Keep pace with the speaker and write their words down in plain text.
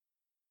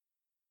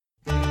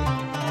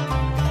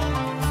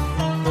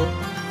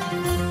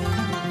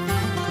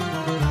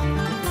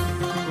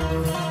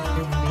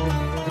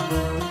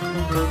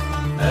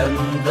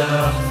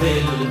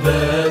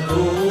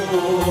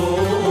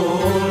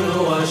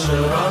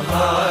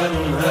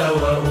عنها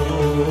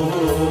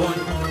وأقول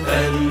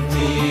أنتِ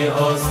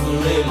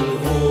أصل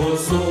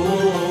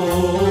الأصول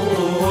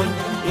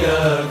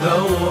يا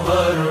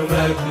جوهر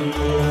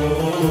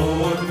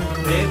مكنون،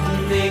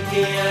 ابنك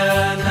يا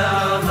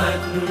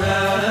نعمتنا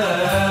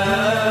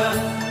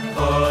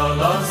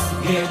خلاص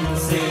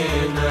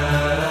جنسنا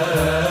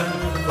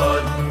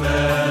قد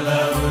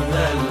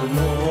بلغنا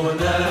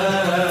المنى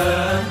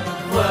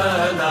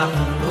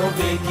ونحن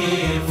بك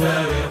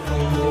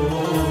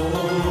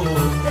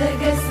فرحون.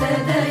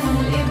 تجسد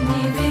الابن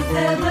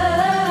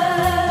بثبات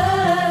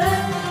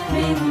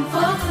من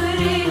فخر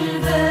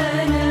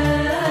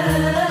البنات،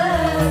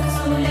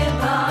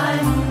 صلب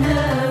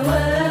عنا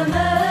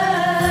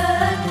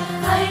ومات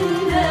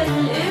عند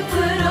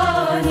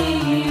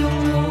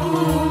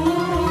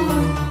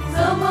الإقرانيون،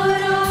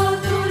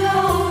 ثمرات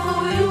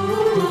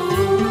العيون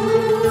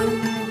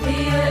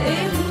هي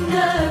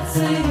ابنة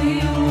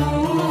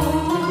صهيون.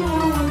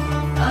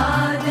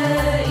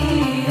 أعدائي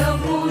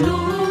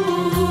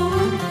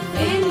يقولون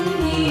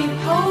إني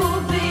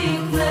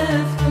بحبك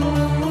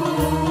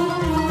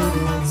مفتون،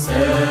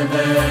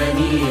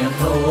 سباني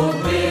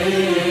حبك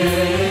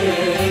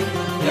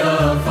يا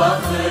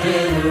فخر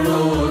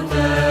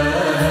الرتاب،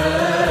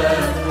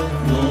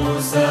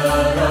 موسى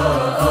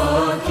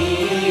رآك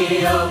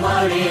يا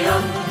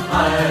مريم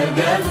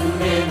عجب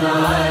من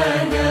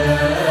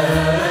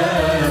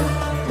عجب،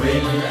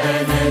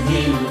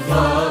 والأناديل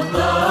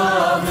فضة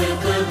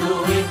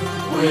بتضوي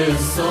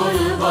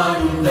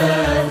والصلبان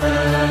ذهب،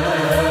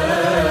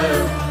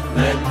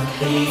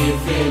 مدحي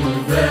في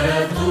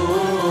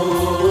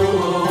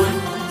البتول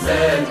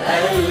زاد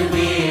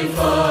قلبي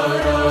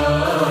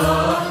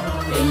فرح،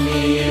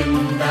 اللي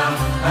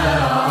يمدحها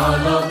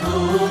على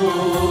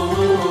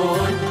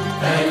طول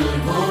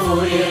قلبه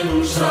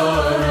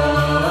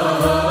ينشرح.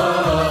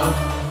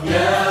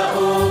 يا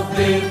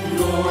أبك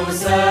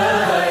موسى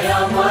يا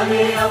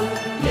مريم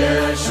يا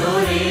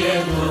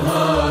شريط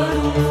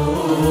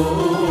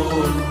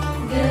هارون،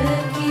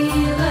 جاكي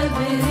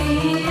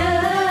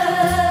غبريال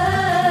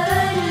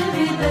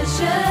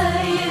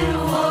ببشاير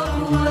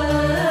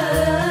وأقوال،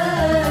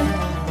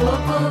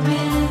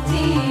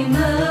 وقبلتي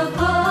ما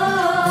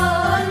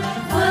قال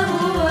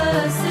وهو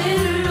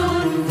سر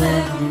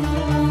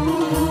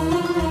مكنون،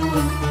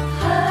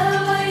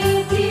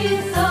 حاويتي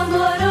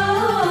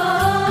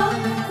الثمرات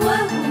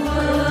وهو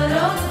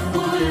رب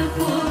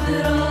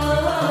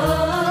القدرات،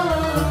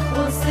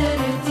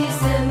 وصرت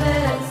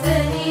سماء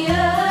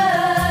ثانية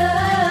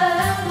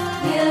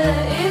يا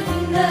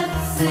ابنة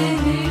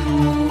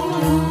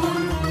صهيون.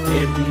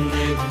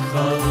 ابنك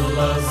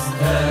خلص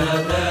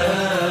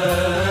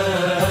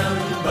آدم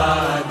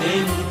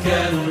بعدين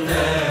كان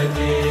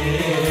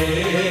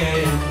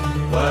نادم،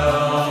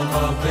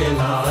 وعقب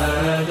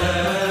العالم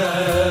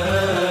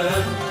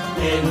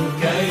من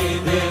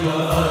كيد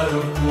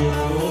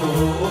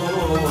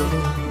الأرجون،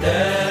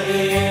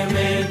 دائم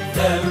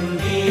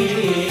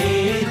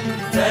التمجيد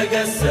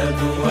تجسد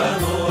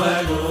وهو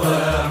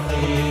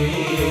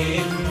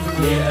الوحيد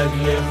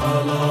لأجل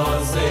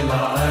خلاص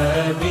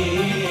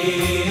العبيد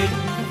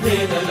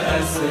من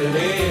الأسر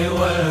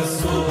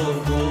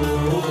والسجون.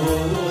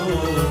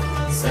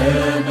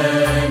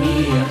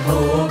 سباني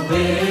حبك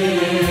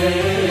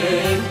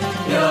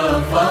يا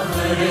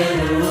فخر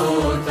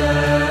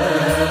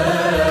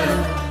الرتاب،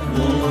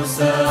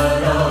 موسى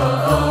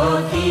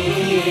رآك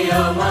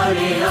يا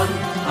مريم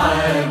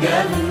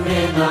عجب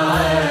من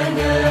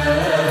عجب،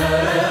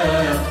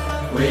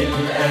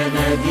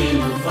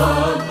 والأناديل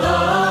فضة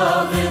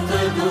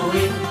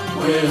بتضوي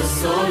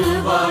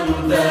والصلبان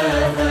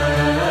ذهب،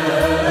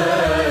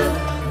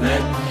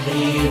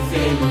 مدحي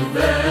في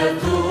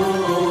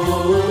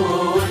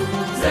البتول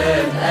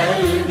زاد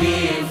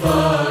قلبي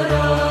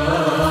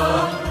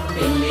فرح،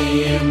 اللي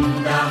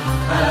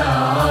يمدحها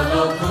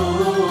على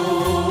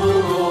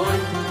طول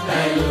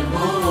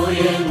قلبه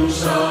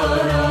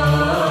ينشرح.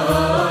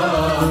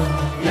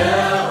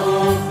 يا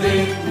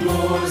أبك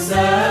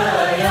موسى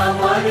يا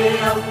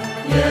مريم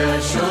يا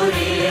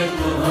شريط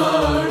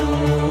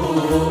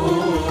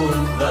هارون،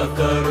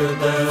 ذكر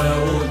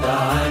داود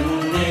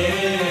عنك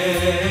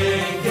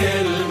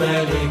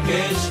الملك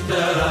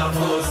اشترى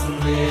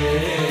حسنك،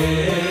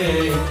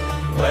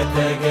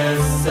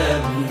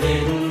 وتجسد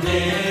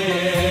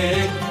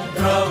منك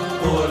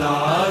رب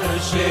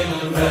العرش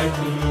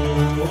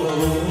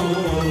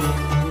المكنون،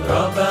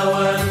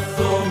 ربوات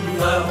ثم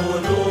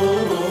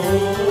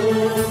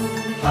ألوف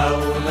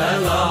حول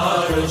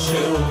العرش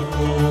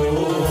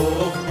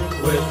وقوف،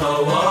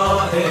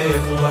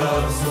 وطوائف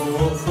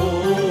وصفوف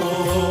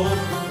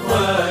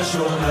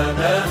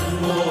وشهداء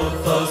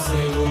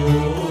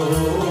متصلون.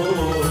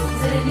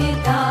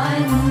 زالت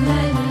عنا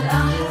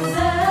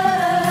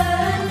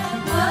الأحزان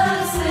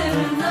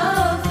وصرنا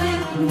في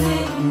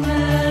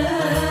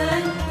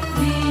اطمئنان،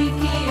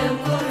 بيك يا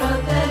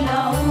قرة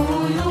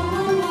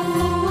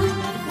العيون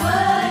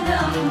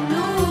ونحن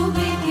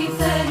بك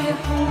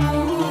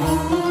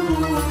فرحون.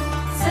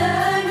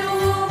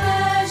 سألوا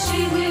ما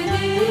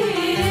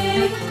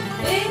شهدت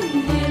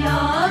إن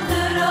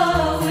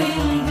العذراء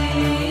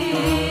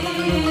والبيت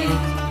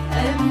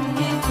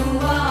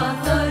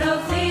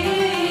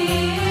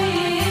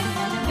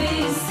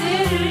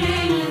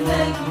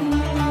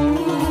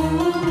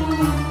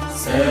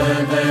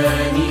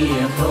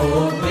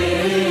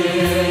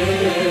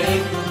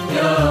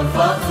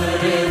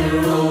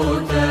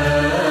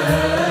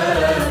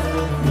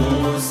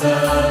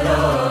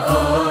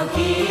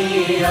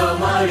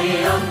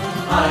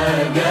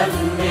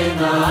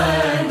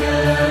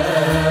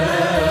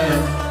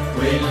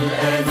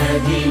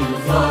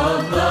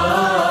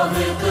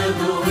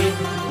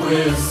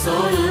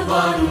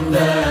والصلبان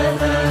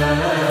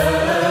ذهب،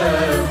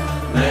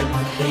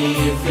 مدحي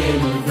في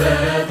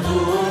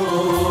البتول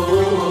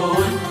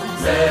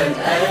زاد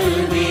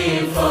قلبي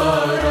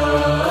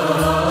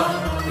فرح،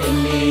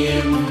 اللي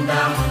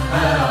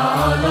يمدحها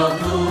على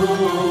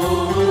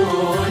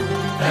طول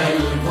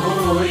قلبه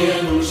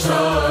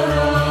ينشرح.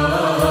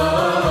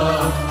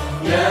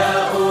 يا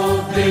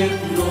قبة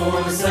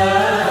موسى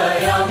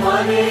يا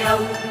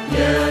مريم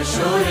يا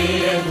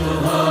شرية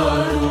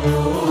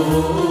هارون،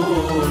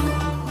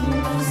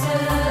 موسى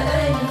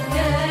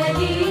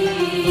الكليم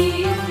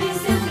في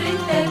سفر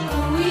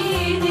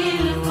التكوين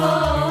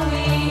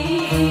القوي،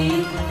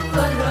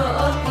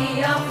 قرأك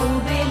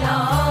يعقوب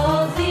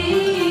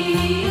العظيم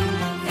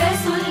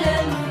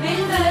كسلم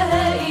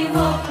بالبهاء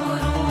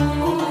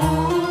مقرون.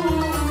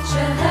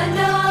 شهد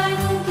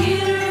عنك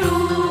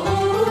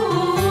الرؤوس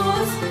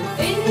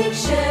إنك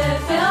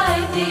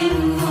شافعة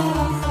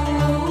النفوس،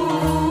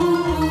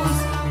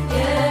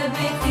 يا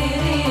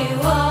بكري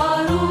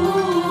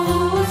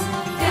وعروس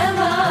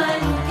كما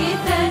عنك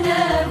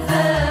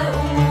تنبؤون.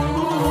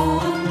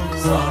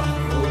 صح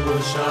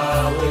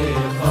وشعوي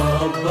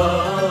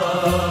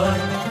خبر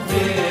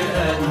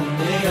بأن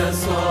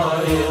يسوع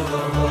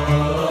يظهر،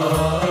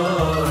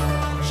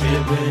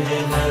 شبه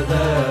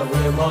ندى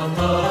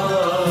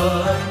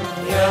ومطر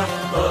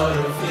يحضر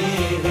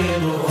فيه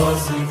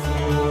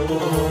الوصفون.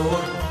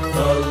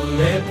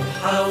 طلب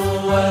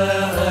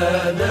حواء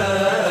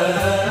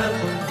آدم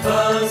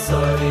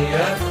فصار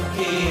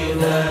يبكي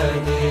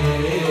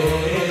نادم،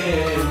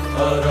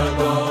 خرج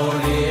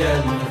عريا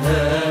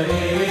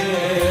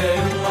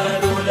هائم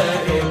ولولا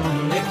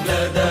ابنك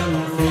لدم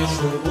في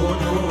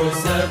شجون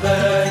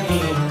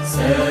وسباني.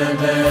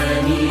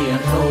 سباني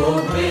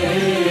حبك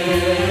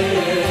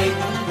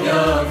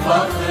يا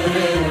فخر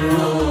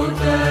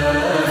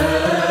الرتاب،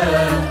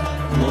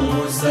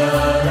 موسى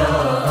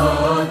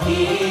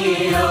رآكي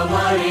يا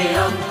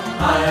مريم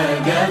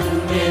عجب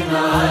من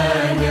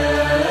عجب،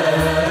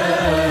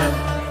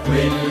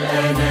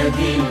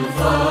 والأناديل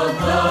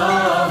فضة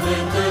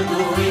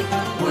بتضوي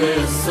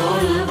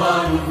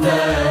والصلبان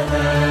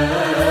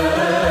ذهب،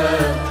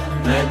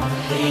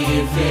 مدحي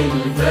في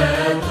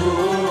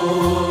البتول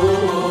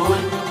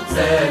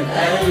زاد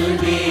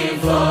قلبي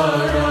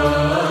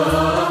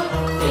فرح،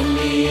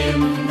 اللي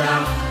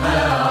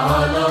يمدحها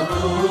على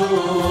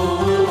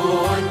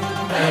طول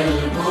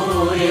قلبه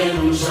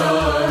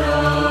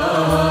ينشرح.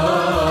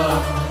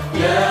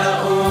 يا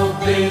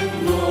قبة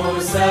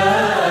موسى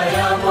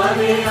يا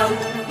مريم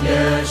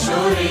يا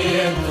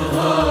شرية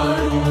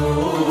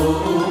هارون،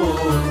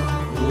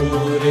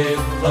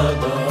 نورك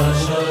قد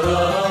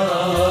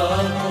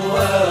أشرق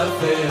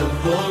وفي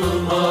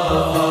الظلمة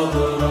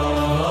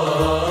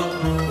أبرق،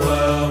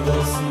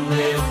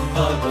 وغصنك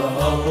قد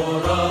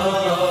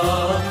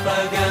أورق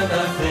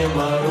فجنى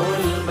ثمر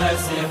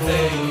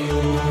المسيحيون.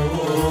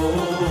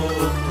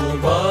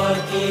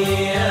 طوباك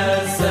يا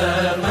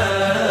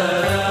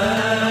سماء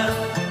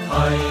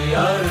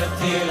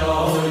حيرت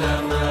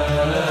العلماء،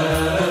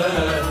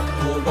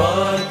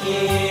 طوباك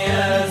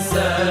يا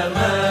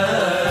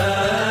سماء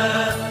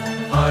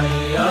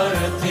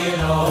حيرت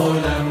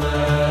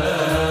العلماء،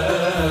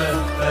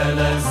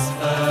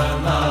 فلاسفة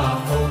مع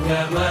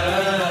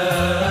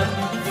حكماء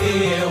في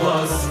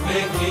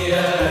وصفك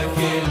يا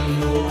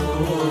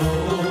كلون.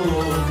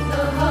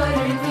 ظهر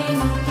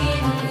منك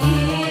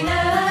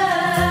الإله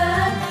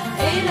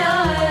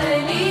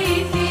العالي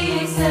في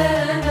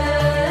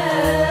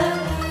سماء،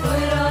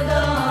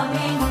 ورضى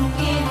منك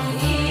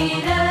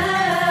الإله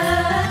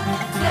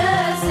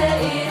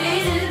كسائر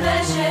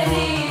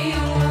البشريون.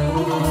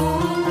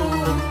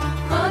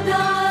 قد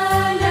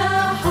على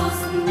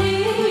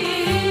حسني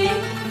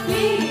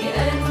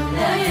لأن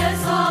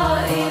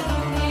يسوع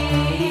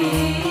ابني،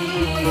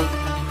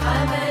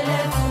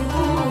 حملته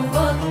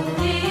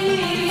بطني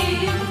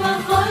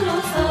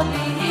فخلص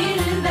به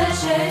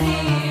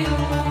البشريون.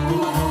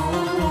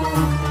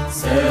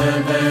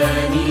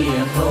 سباني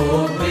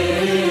حبك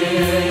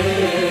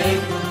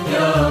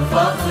يا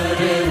فخر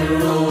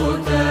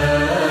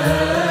الرتاب،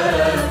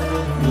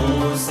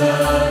 موسى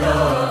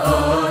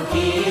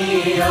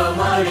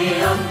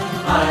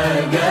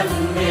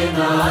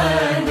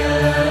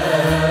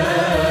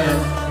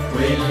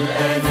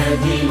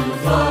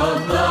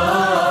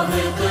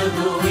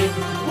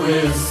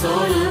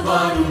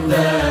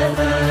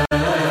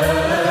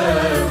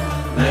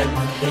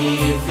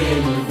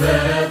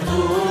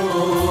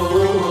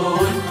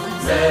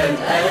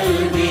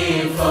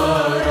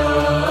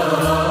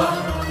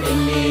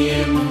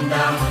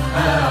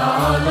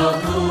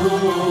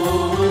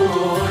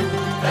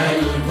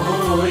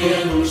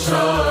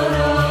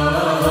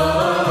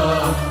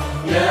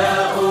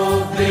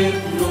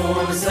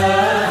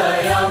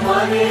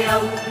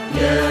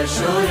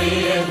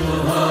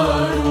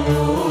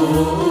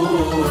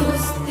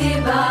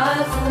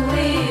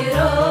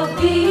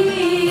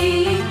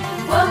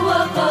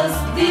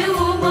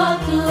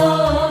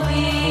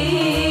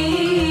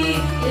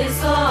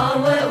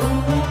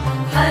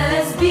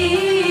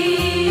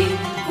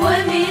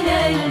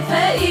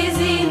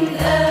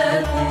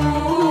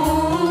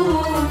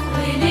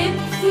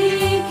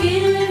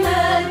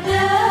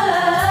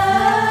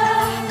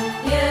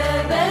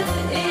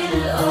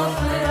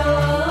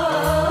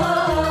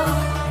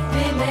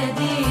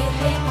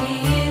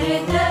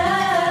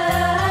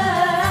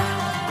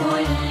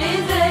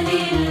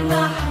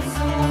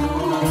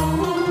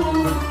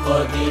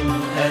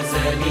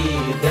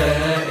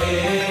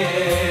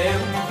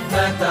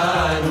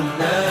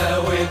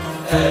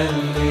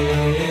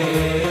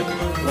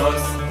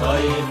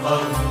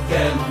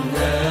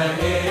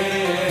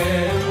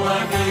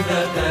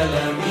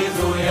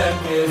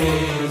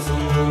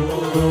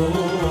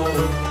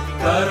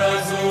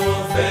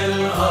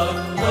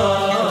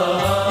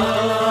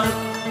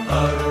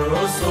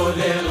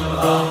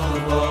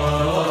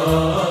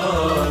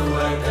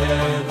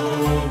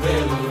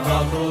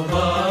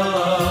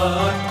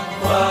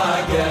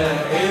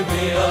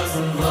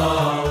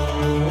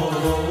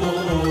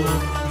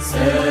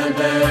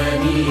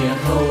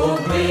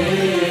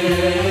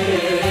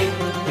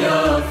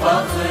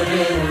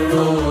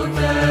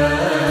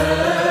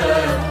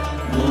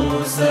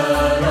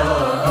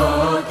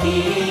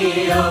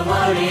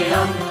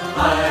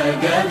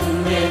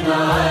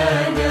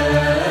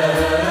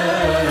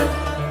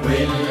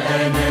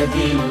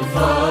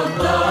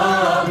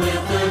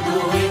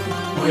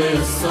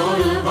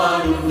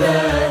والصلبان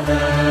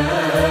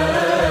ذهب،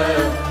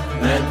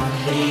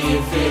 مدحي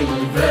في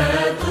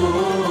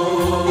البتول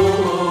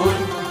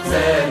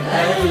زاد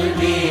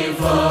قلبي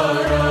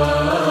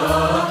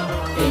فرح،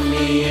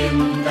 اللي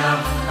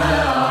يمدحها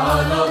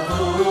على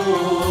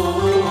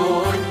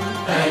طول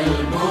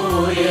قلبه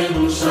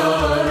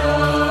ينشرح.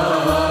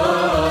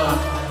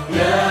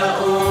 يا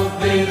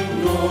أبة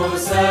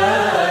موسى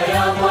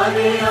يا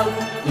مريم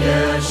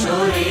يا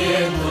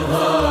شريط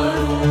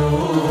هارون،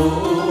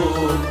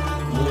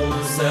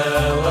 موسى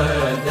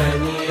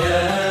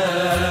ودانيال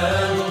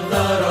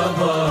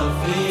ضربا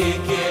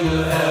فيك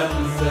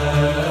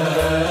الأمثال،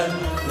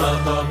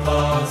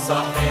 نطقا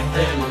صحيح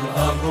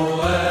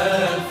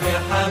الأقوال في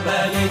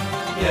حملك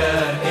يا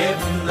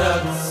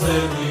ابنة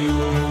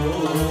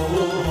صهيون،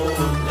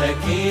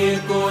 لك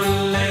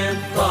كل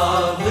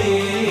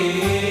التعظيم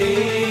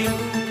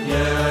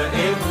يا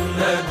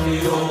ابنة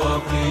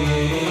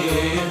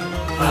يوقيم،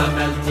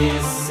 حملت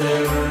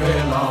السر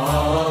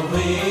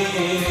العظيم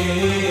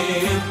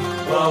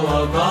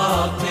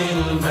ووضعت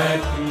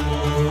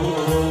المكنون،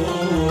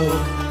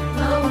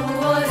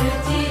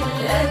 نورت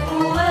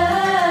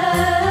الأكوان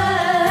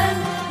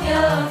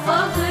يا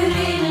فخر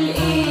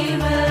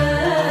الإيمان،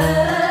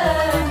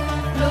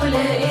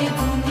 لولا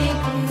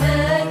ابنك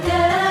ما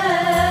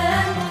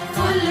كان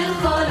كل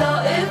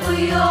الخلائق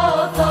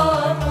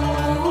يعتقون،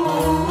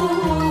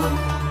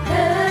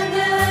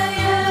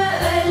 هدايا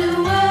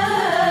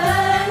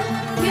ألوان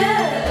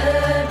جاء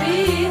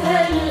بها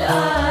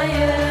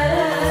الأعيان،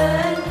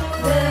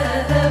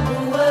 ذهب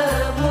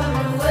ومر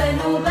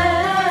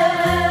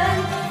ولبان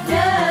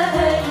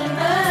لها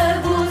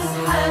المجوس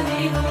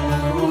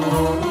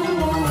حملون.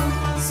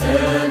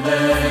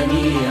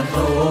 سباني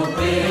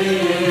حبك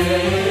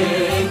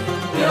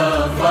يا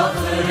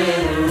فخر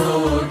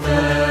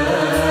الرتاب،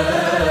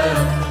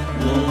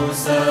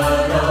 موسى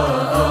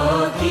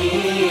رآك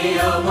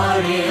يا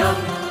مريم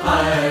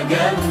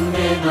عجب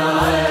من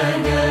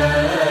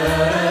عجب،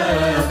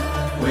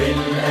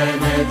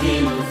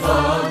 والأناديل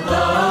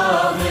الفضة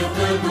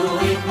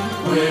بتضوي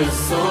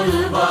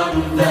والصلبان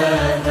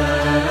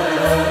ذهب،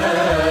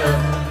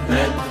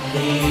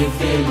 مدحي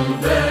في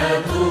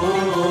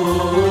البتول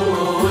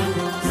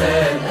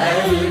زاد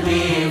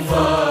قلبي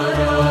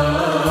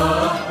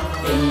فرح،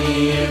 اللي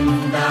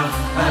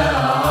يمدحها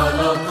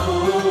على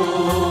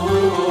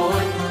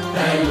طول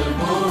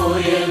قلبه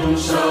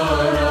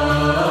ينشرح.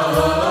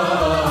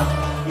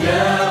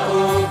 يا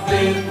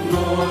أبة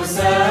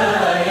موسى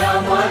يا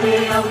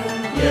مريم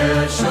يا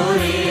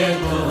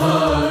شريط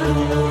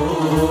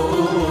هارون،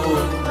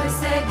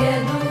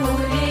 وسجدوا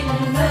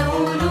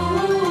للمولود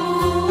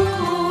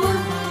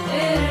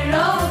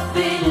الرب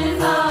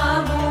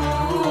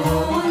المعبود،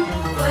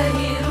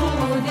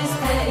 وهيرودس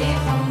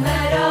خائف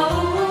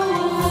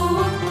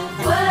مرعوب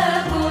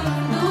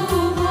وجنده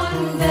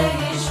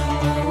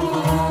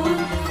مندهشون،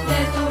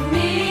 لا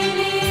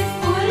تهملي في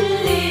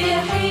كل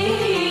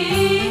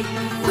حين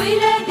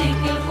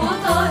ولادك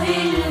الخطاه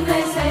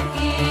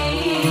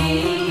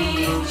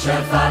المساكين،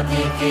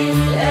 شفاعتك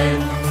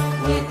الآن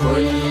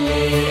وكل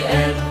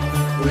آن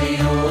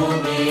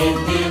ويوم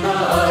الدين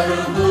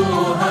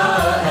أرجوها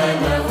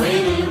أنا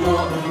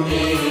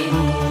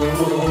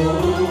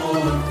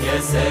والمؤمنون، يا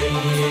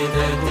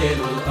سيدة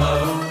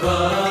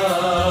الأفكار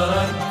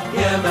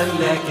يا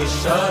ملاك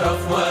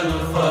الشرف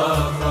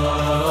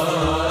والفخر،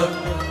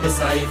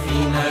 اسعي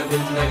فينا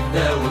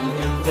بالنجدة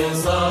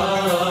والانتصار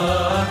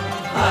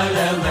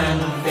على من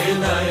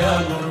بنا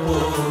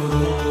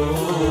ينقرون،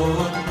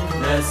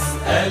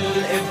 نسأل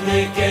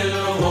ابنك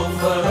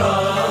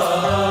الغفران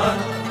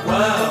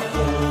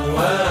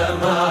وقوة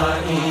مع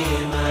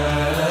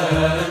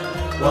إيمان،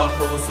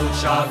 وحصول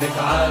شعبك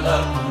على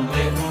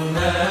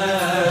اطمئنان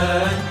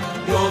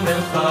يوم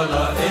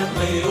الخلائق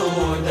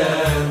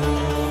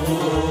يدانون.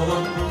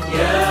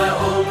 يا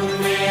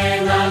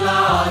أمنا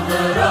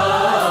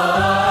العذراء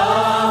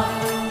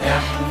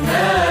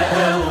احنا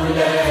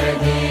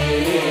أولادك،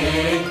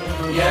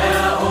 يا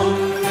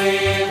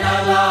أمنا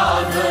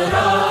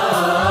العذراء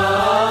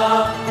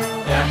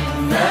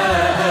احنا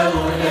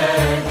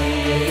أولادك،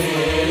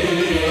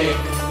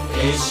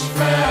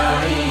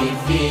 اشفعي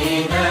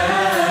فينا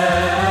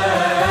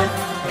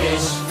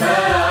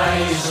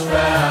اشفعي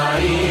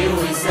اشفعي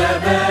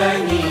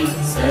وسباني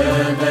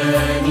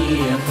سباني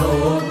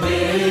حبك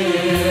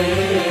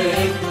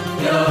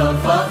يا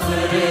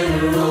فخر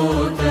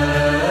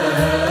الرتاب،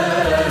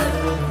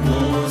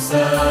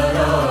 موسى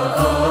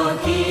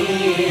رآك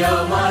يا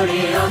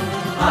مريم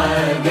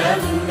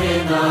عجب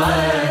من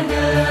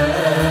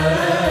عجب،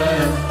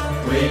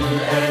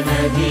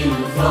 والأناديل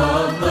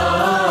الفضة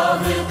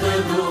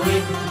بتضوي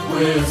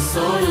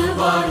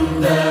والصلبان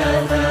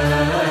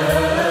ذهب،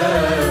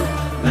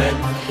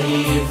 مدحي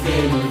في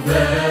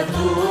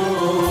البتول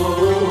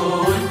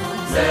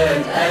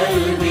زاد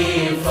قلبي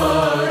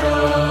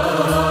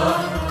فرح،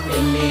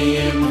 اللي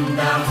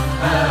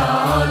يمدحها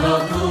على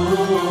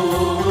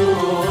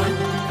طول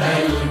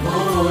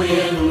قلبه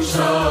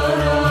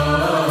ينشرح.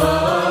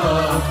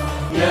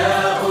 يا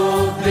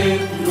أبة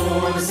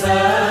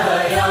موسى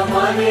يا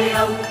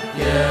مريم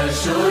يا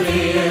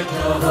شريط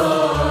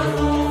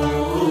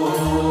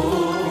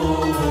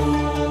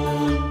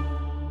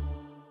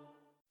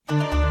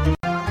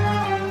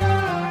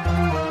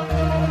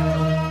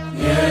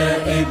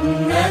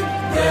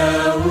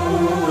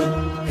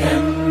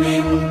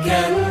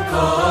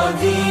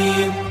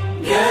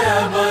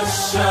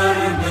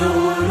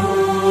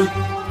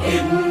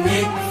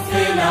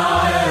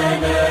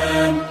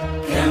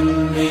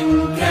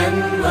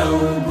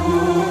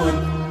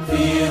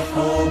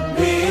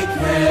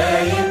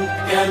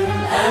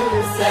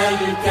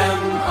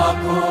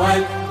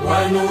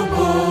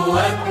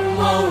ونبوة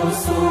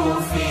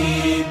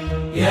موصوفين.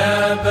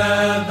 يا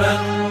بابا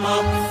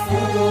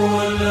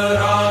مقفول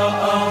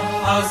رائع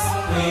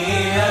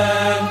حصريا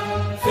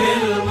في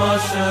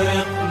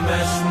المشرق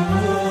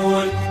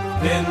مشمول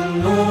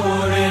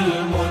بالنور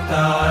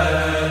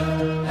المتعال.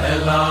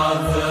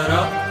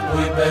 العذراء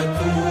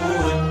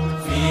وبتول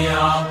في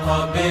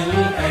عقب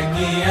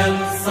الأجيال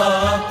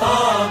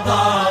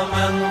ستضع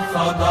من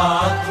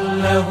خضعت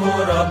له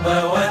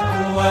ربوات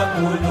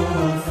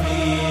وألوف.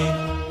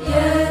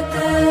 يا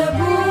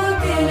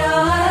تابوت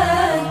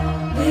العال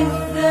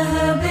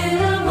بالذهب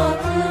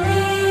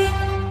المطلي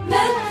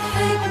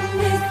مدحك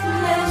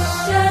مثل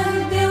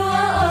الشهد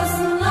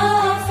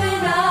وأصناف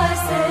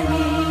العسل.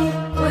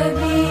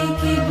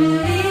 وبيك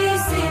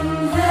إبليس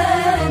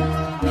انهاد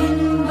من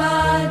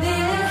بعد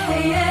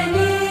الحيل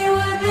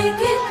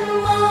وبك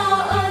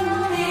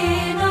اطمأنينا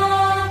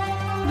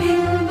من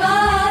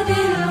بعد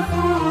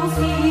الخوف.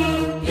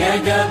 يا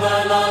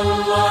جبل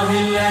الله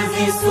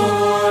الذي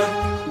سور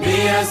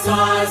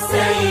بيسوع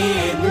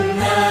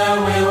سيدنا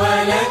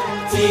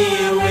وولدتي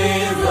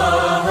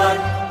وظهر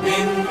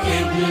من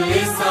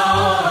إبليس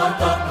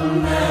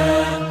عتقنا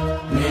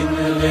من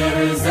غير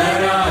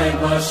زرع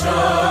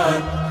بشر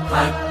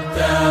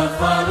حتى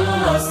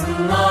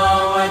خلصنا.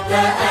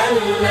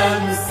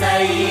 وتألم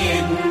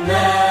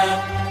سيدنا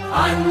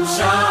عن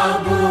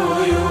شعبه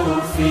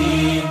يوفي.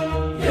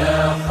 يا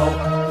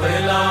حب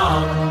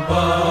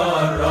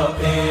العنبر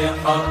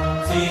رائحة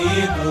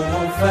طيب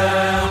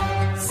وفاح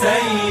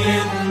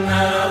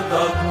سيدنا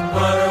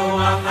دبر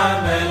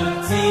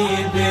وحملتي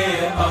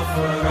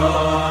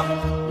بأفراح.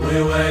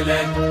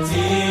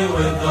 وولدتي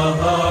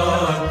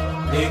وظهر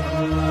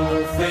نجم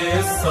في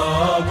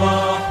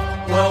الصباح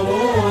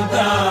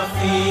ووضع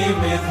في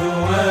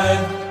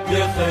مذود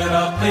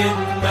بخرق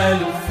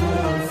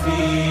ملفوف.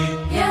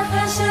 يا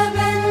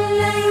خشبا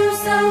لا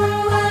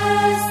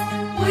يسوس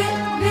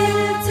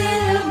وقبلت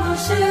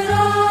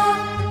البشرى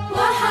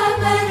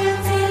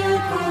وحملت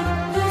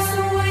القدس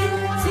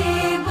وانتي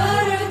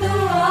برضو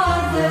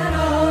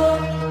عذراء.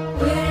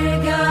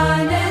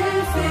 ورجعنا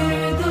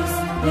الفردوس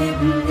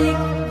بابنك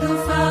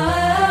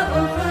دفعة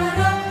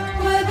أخرى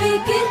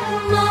وبك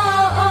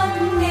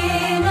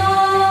اطمأنينا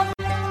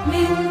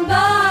من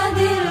بعد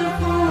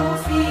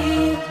الخوف.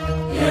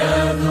 يا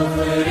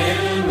ذخر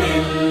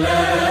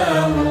الملة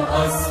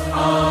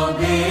وأصحاب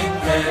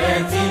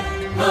التراتيب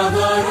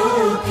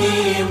نظروك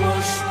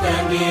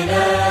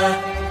مشتملة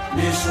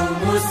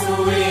بشموس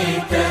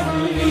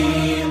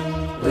وتهليل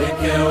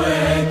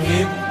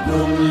وكواكب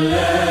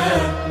جملة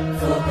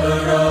فوق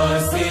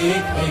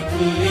راسك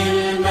إكليل.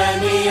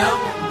 من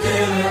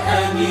يقدر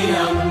أن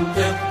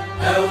ينطق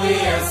أو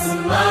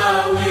يسمع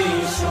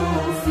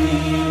ويشوف.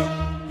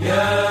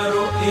 يا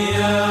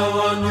رؤيا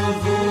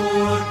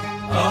ونذور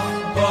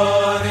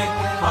أخبارك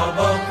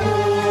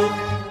حبقوك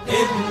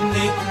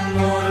ابنك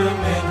نور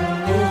من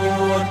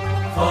نور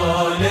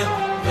خالق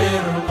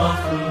غير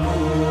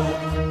مخلوق.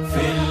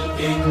 في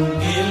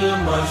الإنجيل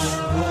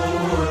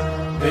مشهور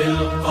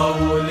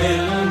بالقول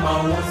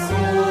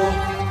الموثوق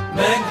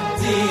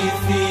مجدي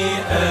في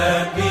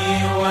أبي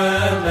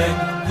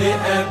ومجد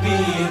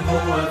أبي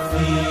هو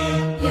فيه.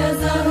 يا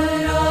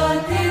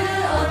زهرات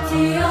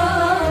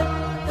الأطياب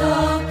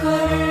طاق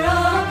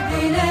الرب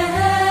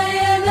لها.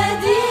 يا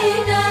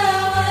مدينة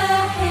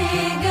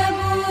وحجاب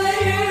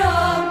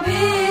والرب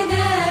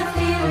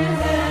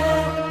داخلها.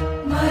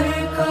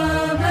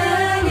 مركبة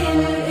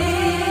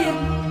للإب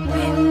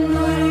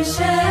والنور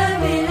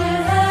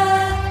شاملها.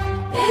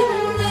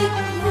 ابنك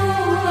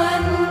هو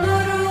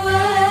النور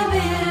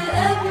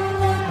وبالأب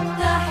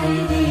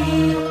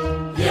متحدين.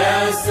 يا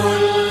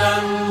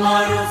سلم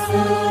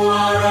مرفوع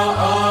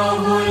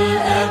رآه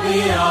الأب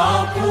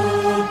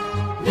يعقوب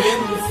من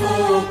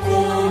فوق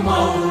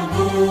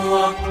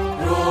موضوع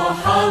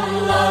روح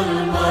الله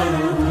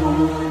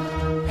المرهوب.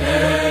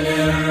 قال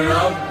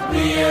الرب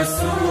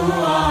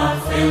يسوع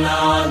في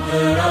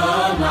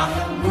العذراء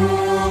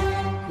محبوب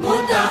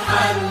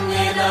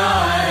متحنن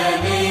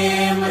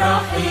عليم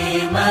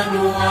رحيما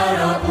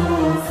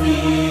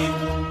ورؤوفي.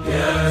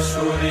 يا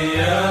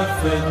شوريا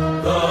في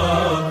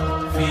الدار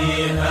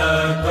فيها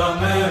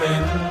جمر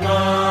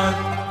النار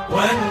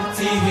وانت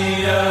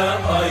هي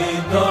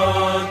أيضا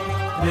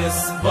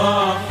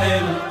مصباح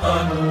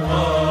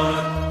الأنوار.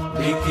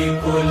 بك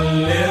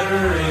كل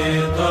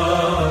الرضا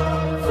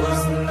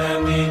فزنا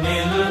من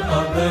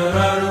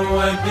الأضرار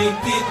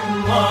وبك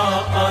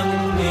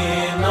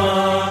اطمأنينا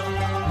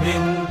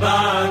من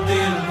بعد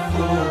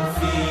الخوف.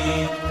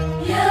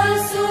 يا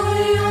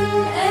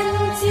صهيون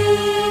أنت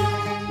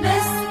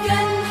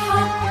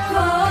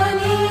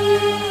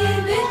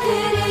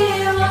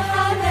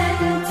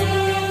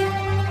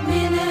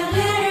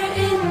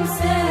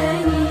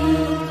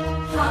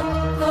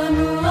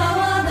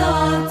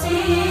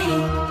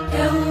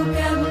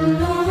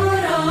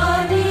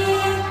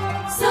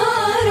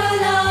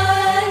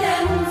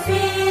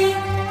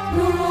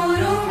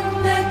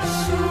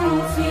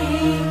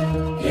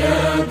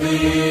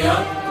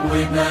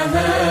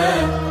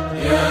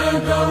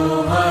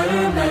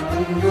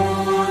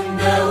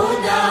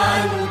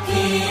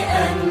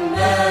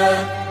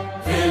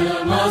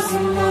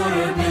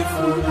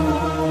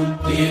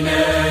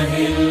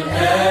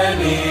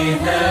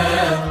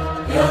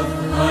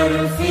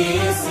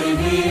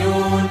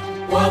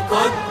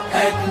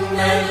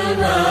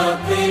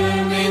المقل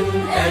من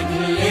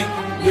أجلك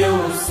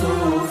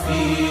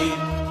بوصوفي.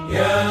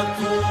 يا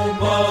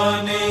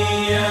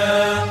طوبانية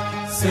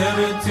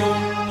سرت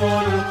أم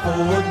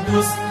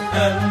القدس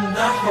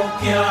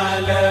أمدحك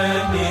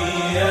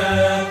علانية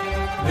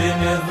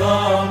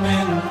بنظام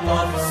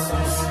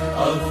مخصوص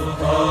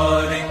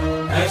أظهارك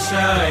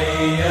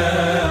أشعية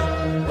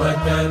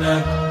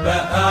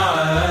وتنبأ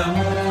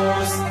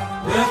عاموس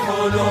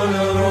بحلول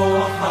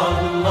روح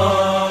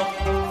الله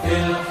في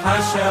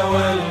الحشا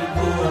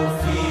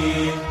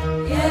والكوفي.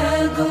 يا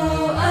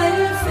ضوء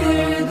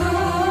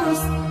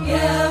الفردوس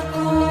يا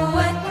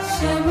قوة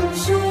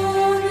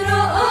شمشون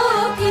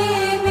رآك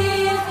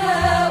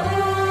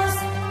ميخاؤوس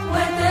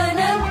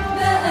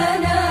وتنبأ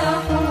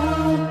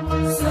ناحوم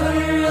سر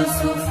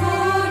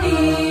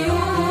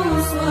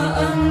صفونيوس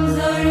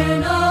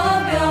وأنذرنا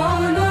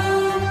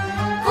بعلوم.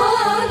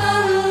 قال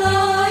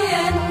الله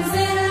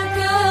ينزل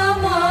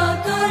كما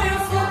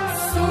ترفق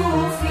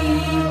صوفي.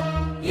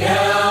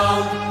 يا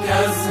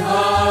عكاز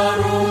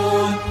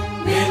هارون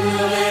من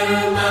غير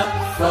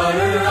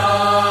مغفرة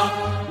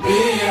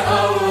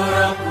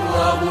بأوراق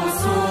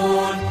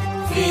وغصون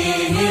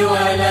فيه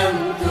ولم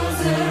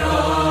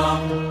تزرع.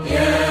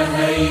 يا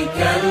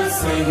هيكل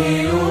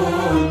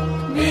صهيون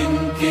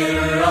منك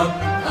الرب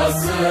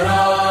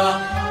أسرع.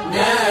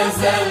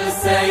 نزل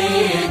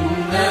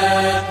سيدنا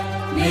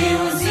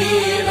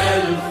ليزيل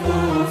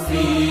الخوف.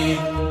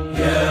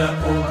 يا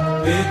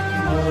قبة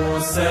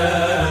موسى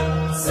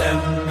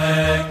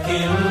سماك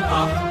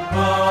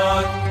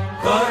الأحبار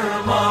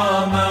كرمة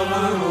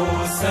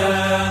مغروسة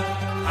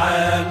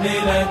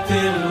حاملة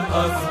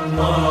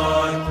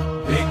الأثمار.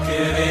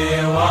 بكر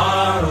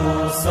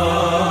وعروسة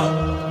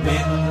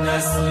من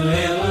نسل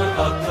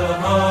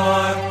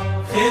الأطهار.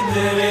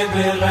 خضر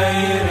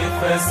بغير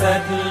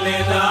فساد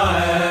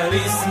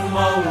للعريس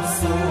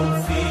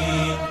موصوفي.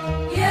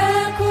 يا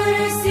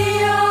كرسي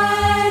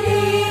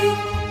عالي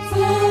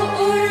فوق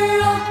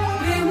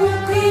الرب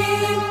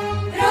مقيم.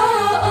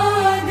 رأى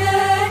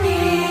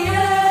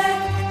دانيال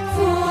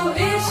فوق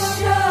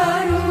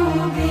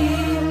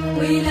الشاروبيم.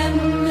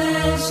 ولما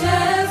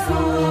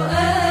شافوا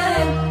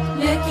قال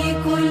لك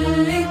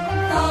كل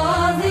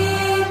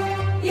التعظيم.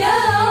 يا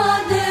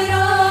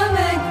عذراء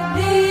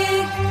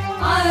مجدك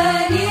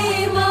عالي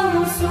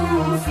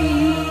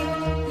موصوفي.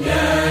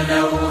 يا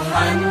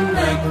لوحا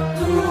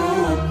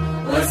مكتوب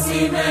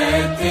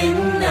وسمات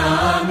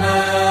النعمة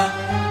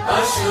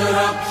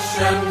أشرق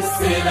شمس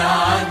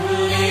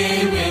العدل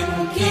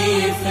منك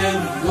في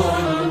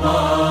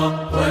الظلمة.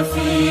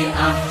 وفي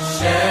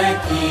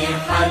أحشاك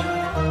حل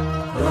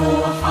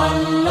روح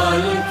الله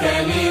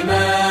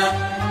الكلمة.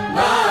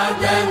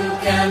 بعدا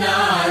كان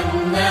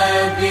عنا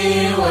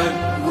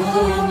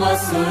بوجهه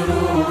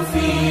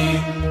مصروفي.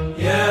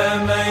 يا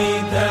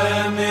ميتة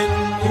من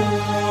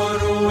نور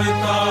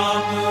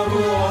وطعم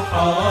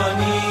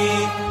روحاني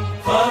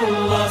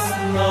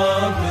خلصنا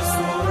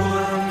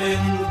بسرور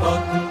من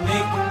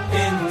بطنك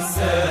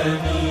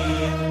إنساني.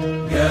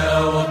 يا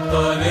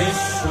وطن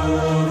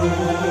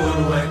الشرور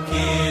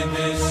وكيد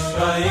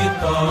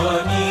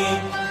الشيطاني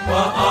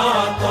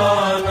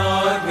وأعطانا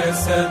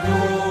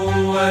جسده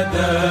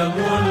ودم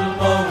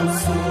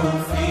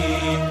الموصوفي.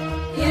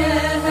 يا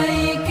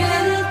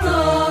هيكل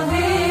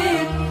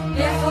طاهر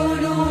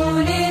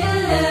لحلول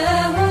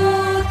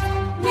اللاهوت.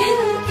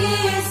 منك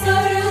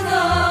صار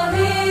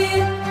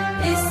ظاهر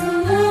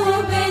اسمه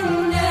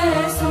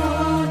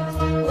بالناسوت.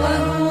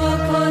 وهو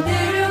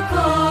قادر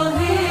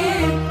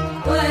قاهر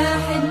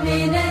واحد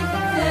من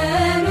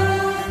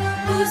الثالوث.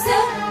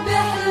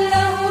 تسبح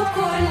له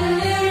كل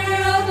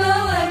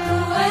الربوات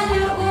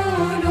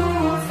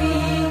والألوف.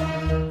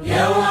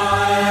 يا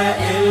وعاء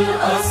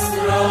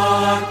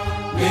الأسرار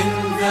من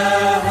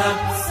ذهب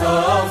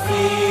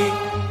صافي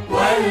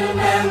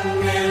والمن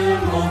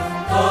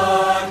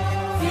المختار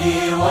في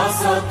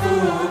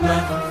وسطه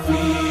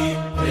مخفي.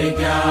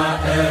 رجع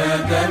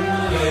آدم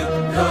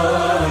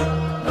للدار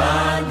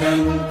بعدا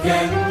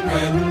كان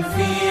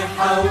منفي.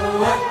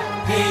 حواء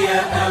هي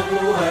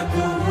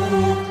أبوته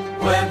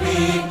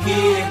وبك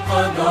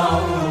قد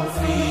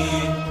عوفي.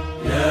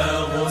 يا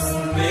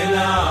غصن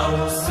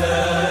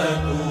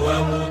العوسان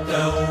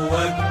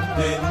ومتوج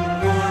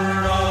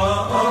بالنور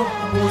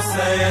رب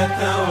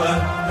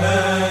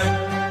سيتوهج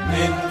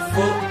من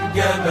فوق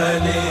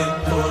جبل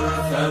الطور.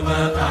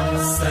 فما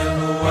أحسن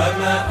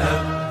وما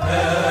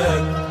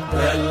أبهاج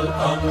ده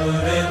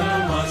الأمر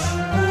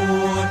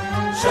المشهور.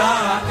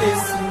 شاع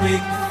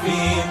اسمك في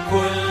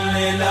كل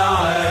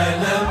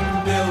العالم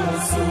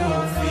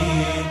بوصوفي.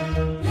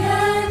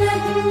 يا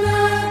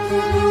نجمة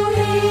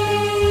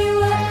طلوعي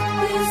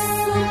وقت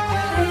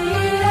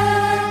الصبحية.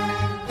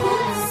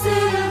 قدس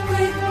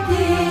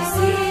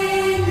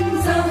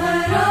القديسين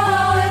زهرة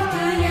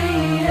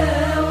عطرية.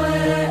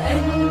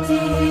 وأنت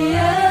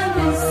يا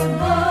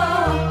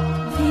مصباح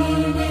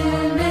دين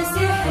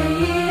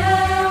المسيحية.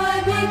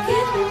 وبك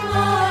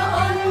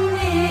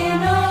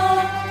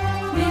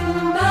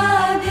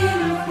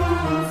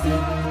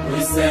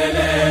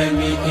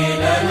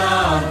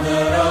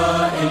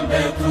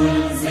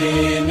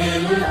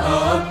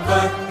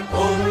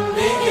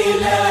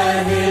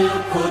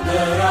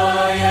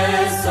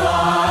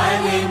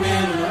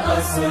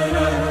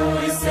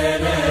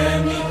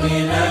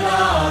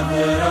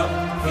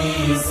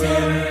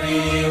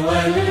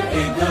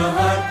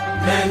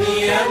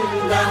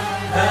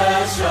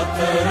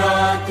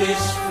العذراء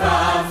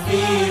تشفع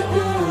في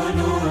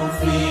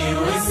ألوفي،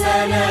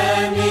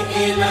 وسلامي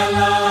إلى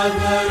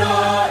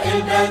العذراء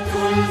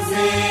البتول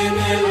زين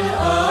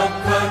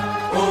الأبكر،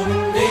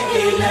 أم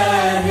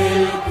إله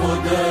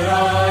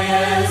القدرة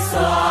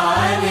يسوع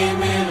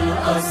عالم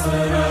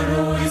الأسرار،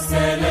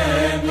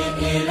 وسلامي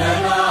إلى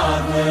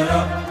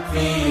العذراء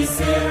في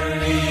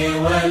سري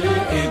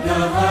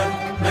والإجهار،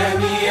 من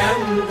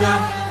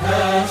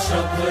يمدحها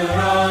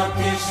شطرة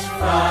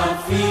تشفع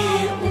في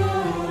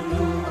ألوفي.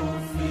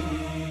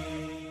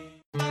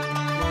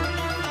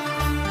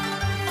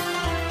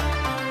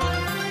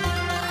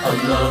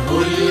 الله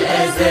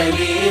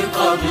الأزلي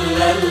قبل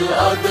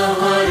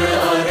الأدهار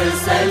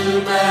أرسل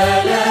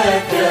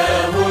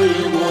ملاكه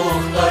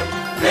المختار،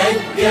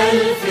 نجى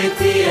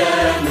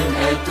الفتيان من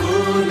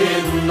أتون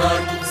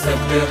النار،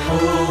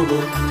 سبحوه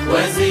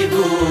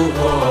وزدوه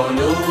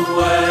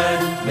علوا،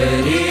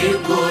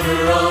 باركوا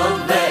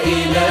الرب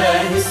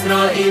إله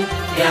إسرائيل،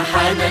 يا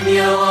حنان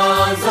يا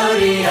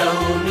وعذر يا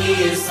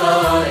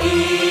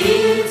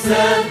ميسائيل،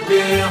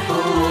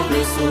 سبحوا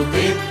بصوت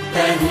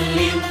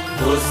التهليل،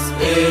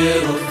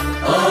 اسقروا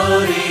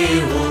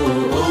أريهو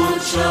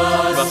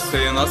أوتشاس. بس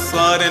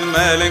نصر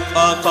الملك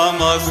أقام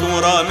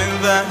صورة من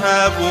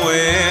ذهب،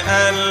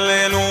 وقال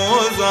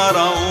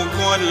للوزراء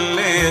وكل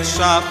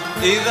الشعب،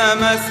 إذا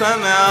ما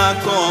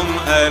سمعتم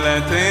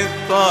آلة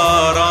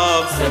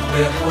الطرب،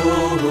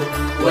 سبحوه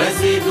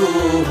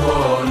وزدوه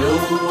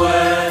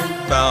علوا،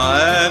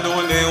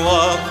 تعالوا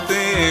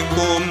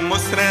لوقتكم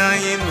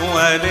مسرعين،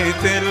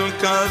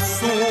 ولتلك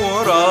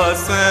الصورة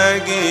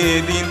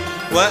ساجدين،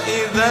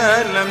 وإذا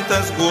لم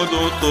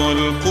تسجدوا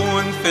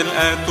طلقون في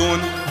الأتون،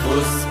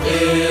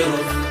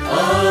 اسقروا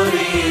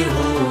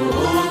أريهو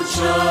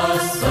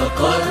أوتشاس.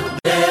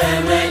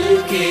 تقدم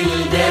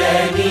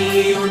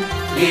الكلدانيون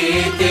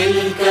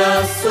لتلك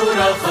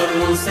الصورة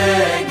خروا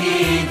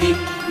ساجدين،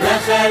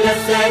 دخل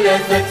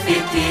ثلاثة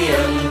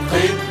فتيان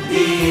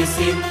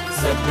القديسين،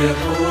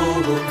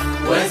 سبحوه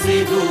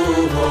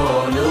وزدوه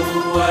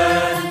علوا،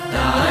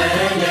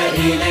 تعال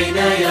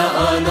إلينا يا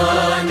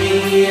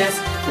أنانياس،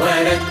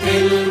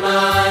 ورتل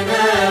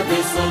معنا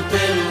بصوت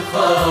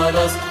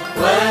الخلاص،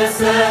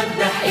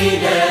 وسبح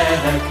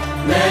إلهك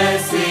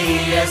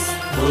مسياس،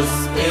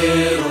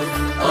 اسقروا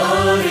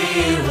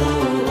أريهو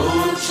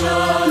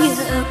أوتشاس.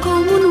 إذا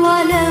قوم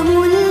وعلام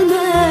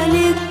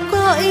الملك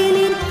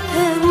قائلين،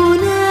 ها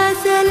هنا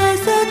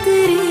ثلاثة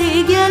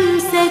رجال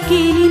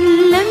ساكنين،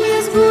 لم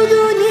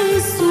يسجدوا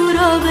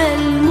للصورة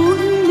بل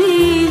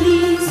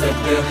مهملين،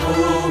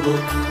 سبحوه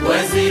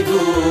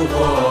وزدوه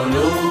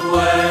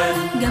علوا،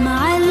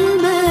 جمع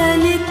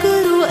الملك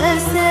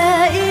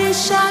رؤساء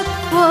الشعب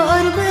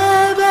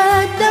وأرباب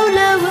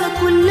الدولة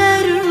وكل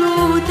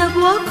الرتب،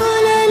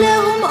 وقال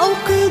لهم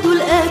أوقدوا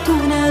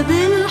الآتون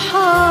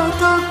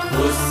بالحطب،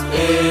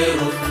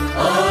 اسقروا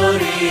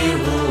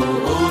أريهو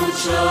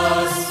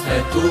أوتشاس.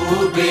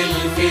 أتوا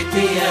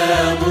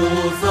بالفتيا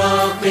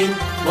موثاقين،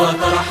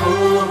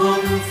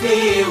 وطرحوهم في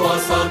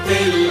وسط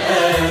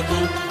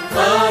الآتون،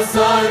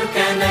 فصار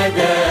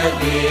كندى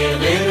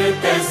بغير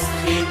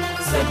تسخين،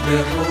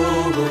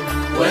 سبحوه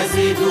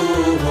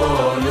وزدوه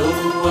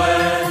علوا،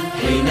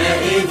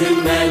 حينئذ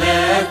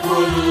ملاك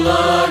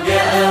الله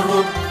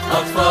جاءهم،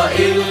 أطفأ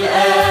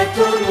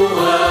الآتون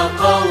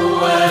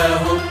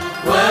وقواهم،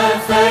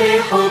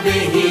 وفرحوا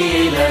به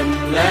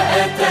لما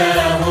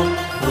أتاهم،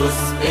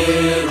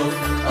 اسقروا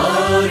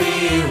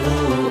أريهو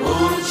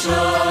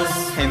أوتشاس.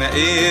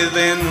 حينئذ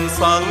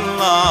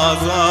صلى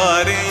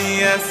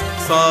عزارياس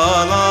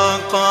صلاة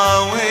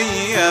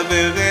قوية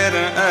بغير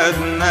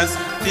أدنس،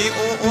 في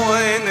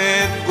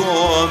أؤونة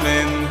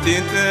من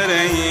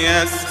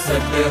تترياس،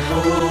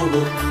 سبحوه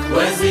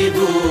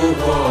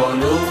وزدوه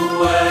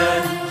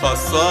علوا،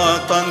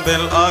 خاصة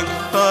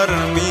بالأكثر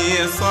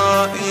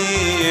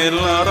ميسائيل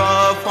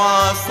رفع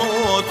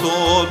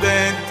صوته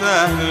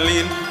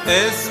بالتهليل،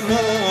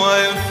 اسمه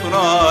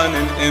غفران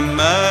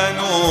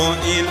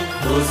إمانوئيل،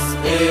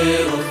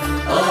 اسقروا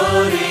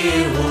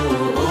أريهو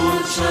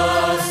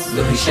أوتشاس.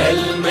 دهش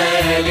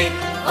الملك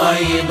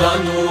أيضا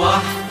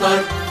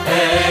واحتر،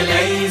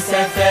 أليس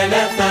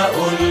ثلاثة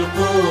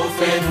ألقوا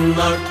في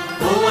النار،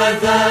 هو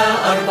ذا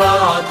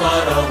أربعة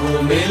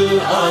ترهم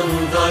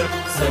الأنظار،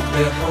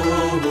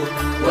 سبحوه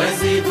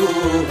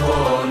وزدوه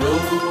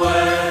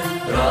علوا،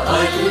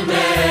 رأى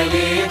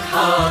الملك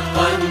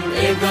حقا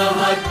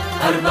إجهر،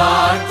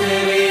 أربعة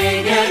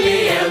رجال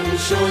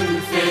يمشون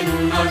في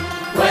النار،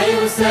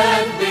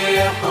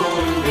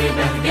 ويسبحون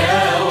ببهجة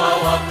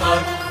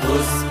ووقار،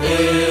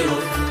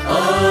 اسقروا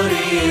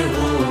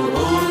أريهو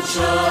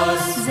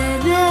أوتشاس.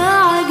 زاد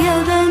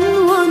عجبا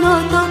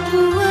ونطق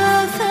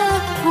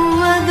وفاه،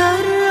 هو ذا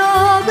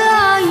الرابع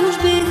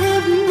يشبه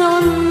ابن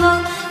الله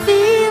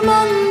في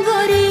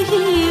منظره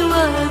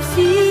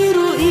وفي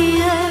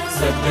رؤياه،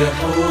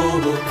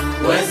 سبحوه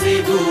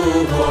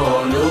وزدوه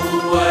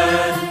علوا،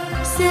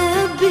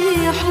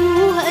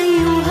 سبحوه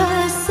أيها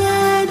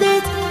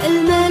السادات،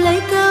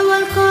 الملائكة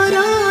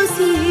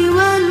والكراسي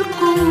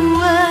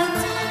والقوات،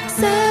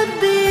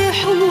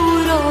 سبحوا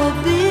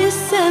رب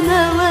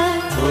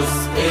السماوات،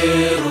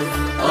 اسقروا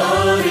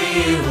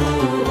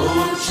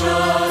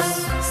أوتشاس.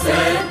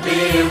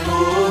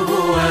 سبحوه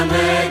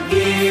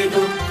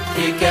ومجدوا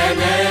في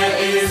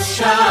كنائس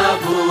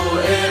شعبه،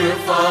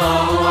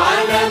 ارفعوا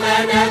على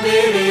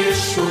منابر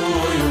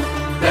الشيوخ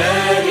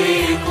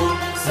باركوا.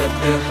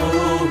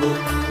 سبحوه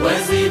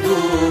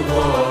وزدوه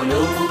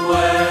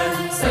علوا،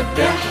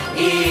 سبح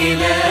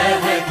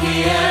إلهك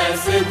يا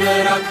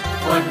سدرك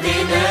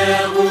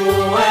والدناء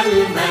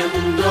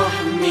والممدوح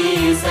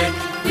ميسك،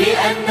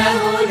 لأنه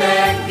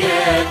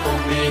نجاكم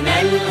من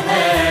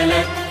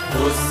الهلاك.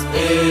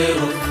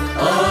 تسئروا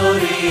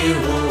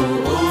أريه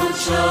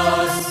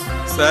أوتشاس.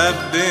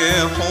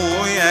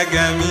 سبحوا يا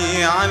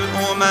جميع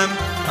الأمم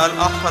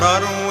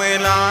الأحرار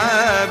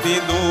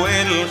والعابد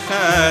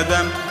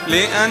والخادم،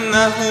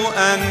 لأنه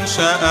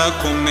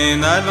أنشأكم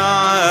من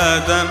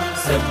العدم.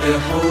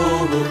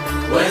 سبحوه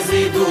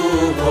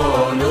وزدوه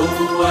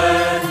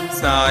علوا،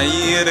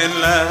 سعير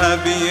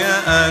اللهب يا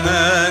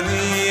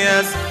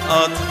أنانياس،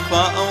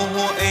 أطفأه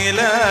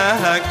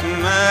إلهك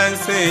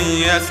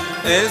ماسياس،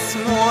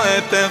 اسمه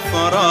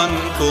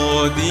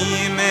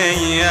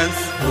تفرنطوديمياس.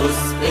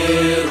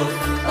 تسئروا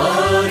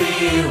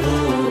أريه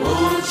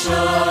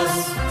أوتشاس.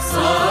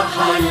 صاح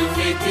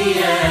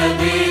الفتية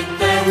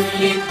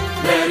بالتهليل،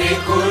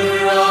 باركوا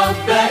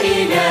الرب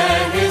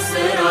إله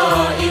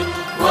إسرائيل،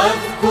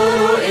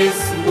 واذكروا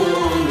اسمه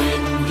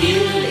من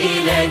جيل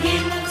إلى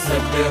جيل.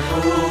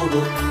 سبحوه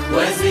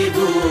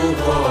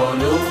وزدوه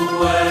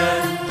علوا،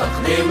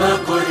 تقدمة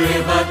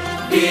قربت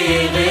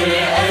بغير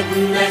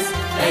أدنس،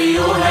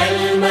 أيها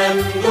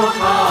الممدوح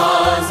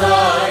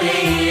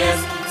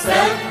عزارياس.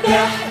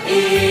 سبح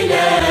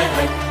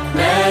إلهك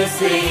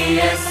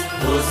ماسياس.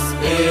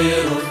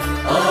 تسئروا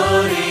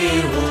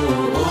أريه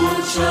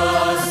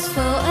أوتشاس.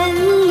 أطفأ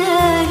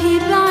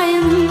اللهب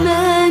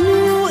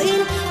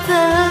عمانوئيل،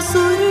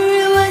 فسر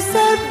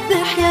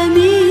وسبح يا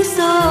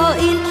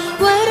ميسائيل،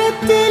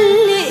 ورتل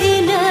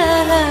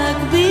لإلهك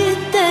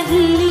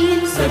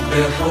بالتهليل.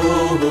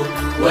 سبحوه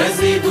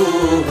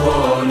وزدوه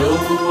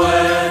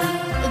علوا،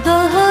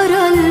 ظهر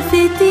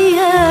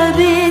الفتية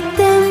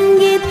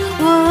بالتمجيد،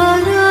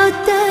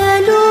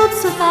 ورتلوا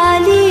بصوت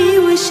عالي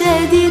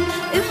وشديد،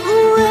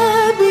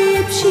 افقوا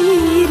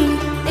ببشيري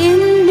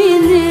إني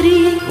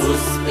نريد.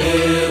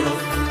 تسئروا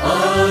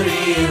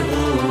أريه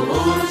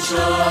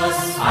أوتشاس.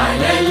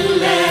 على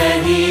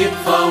اللهيب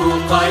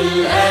فوق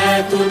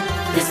الآتون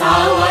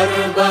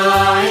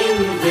 49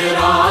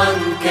 ذراعا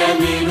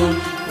كاملون،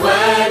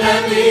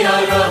 ولم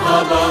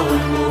يرهبه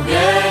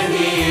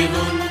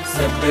المجاهدون.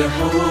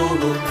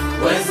 سبحوه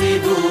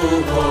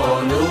وزدوه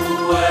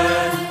علوا،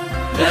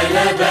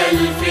 غلب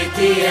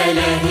الفتية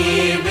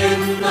لهيب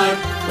النار،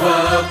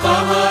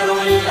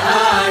 وقهروا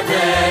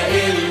الأعداء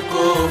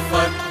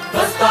الكفار،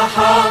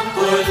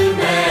 فاستحقوا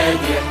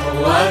المادح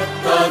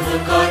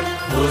والتذكار.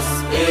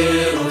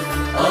 تسئروا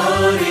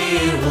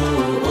أريه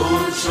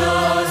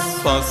أوتشاس.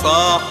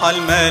 فصاح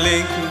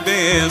الملك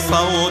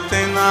بصوت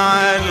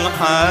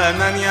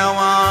عالحانا، يا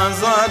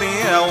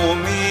وعزاريا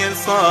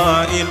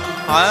وميسائيل،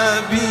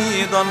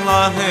 عبيد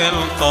الله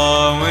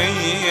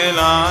القوي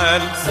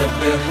العال.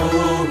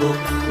 سبحوه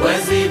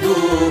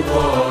وزدوه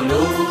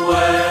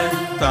علوا،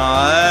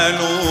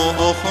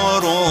 تعالوا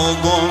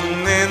اخرجوا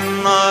من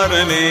النار،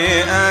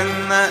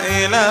 لأن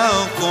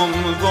إلهكم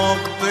ذو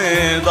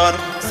اقتدار،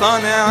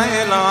 صانع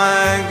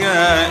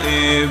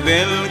العجائب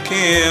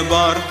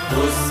الكبار.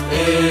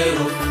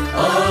 تسئروا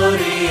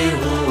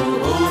أريه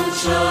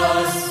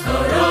أوتشاس.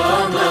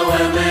 كرامة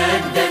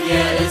ومجدا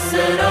يا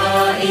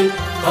إسرائيل،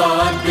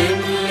 قدم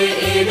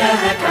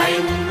لإلهك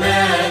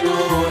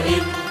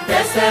عمانوئيل،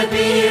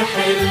 تسبيح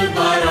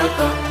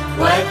البركة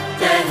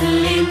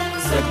والتهليل.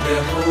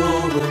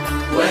 سبحوه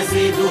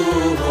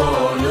وزدوه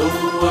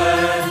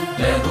علوا،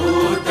 له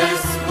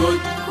تسجد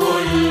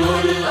كل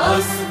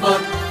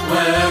الأسباط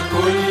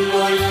وكل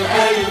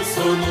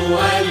الألسن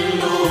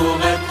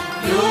واللغات،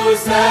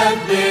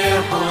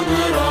 يسبحون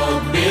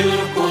رب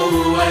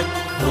القوات.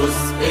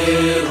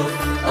 تسئروا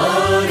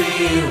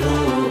أريه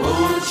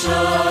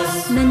أوتشاس.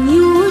 من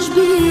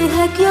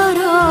يشبهك يا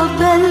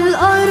رب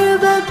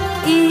الأرباب،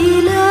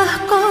 إله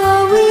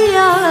قوي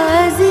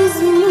عزيز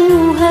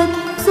مهاب،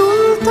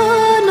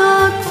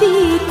 سلطانك في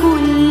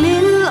كل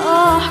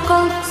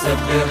الأحقاب.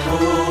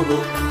 سبحوه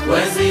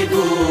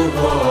وزدوه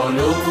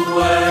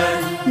علوا،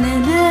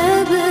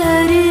 نادى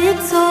بارد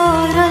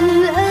صار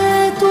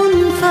الآتون،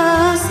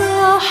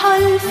 فصاح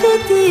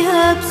الفتية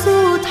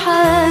بصوت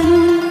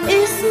حنون،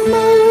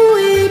 اسمه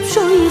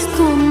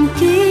بشويستم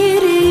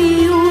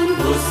كيريون.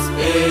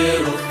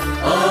 تسئروا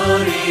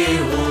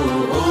أريه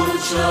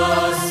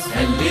أوتشاس.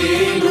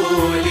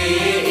 هللوا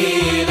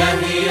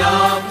لإله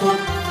يعقوب،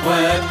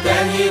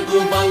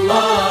 وابتهجوا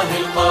بالله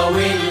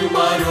القوي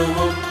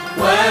المرهوب،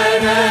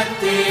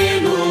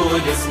 ورتلوا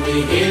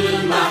لاسمه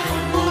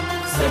المحبوب.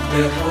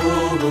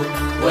 سبحوه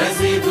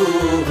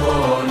وزدوه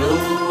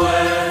علوا،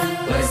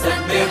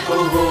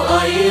 وسبحوه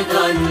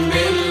أيضا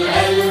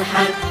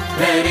بالألحان.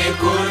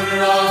 باركوا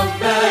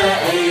الرب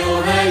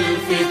أيها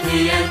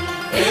الفتيان،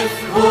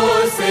 افهوا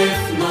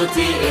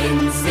سفنوتي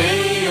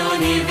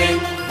إنسيوني ذن.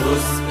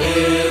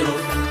 تسئروا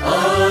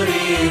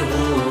أريه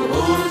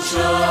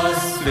أوتشاس.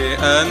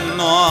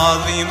 لأنه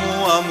عظيم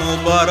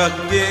ومبارك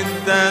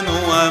جدا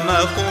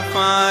ومخوف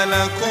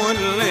على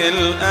كل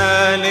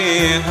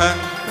الآلهة،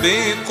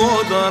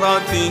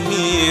 بقدرته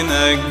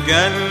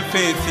نجى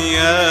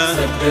الفتيان.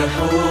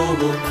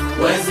 سبحوه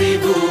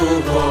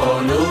وزدوه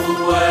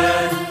علوا،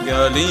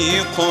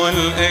 يليق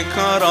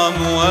الإكرام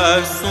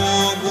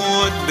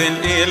والسجود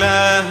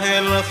بالإله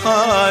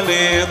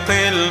الخالق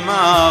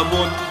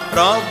المعبود،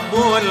 رب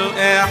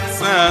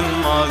الإحسان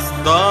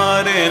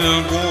مصدر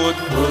الجود.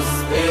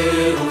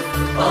 اصبروا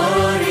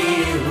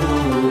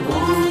قريبوا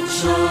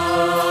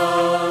بوتشاس.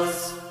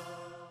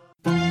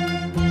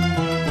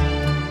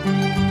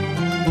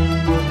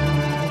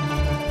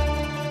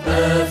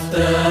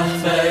 أفتح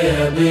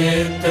فيا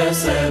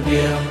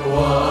بالتسابيح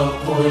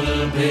وأقول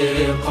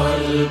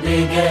بقلب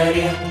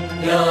جريح،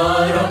 يا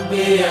رب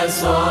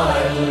يسوع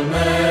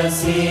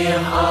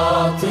المسيح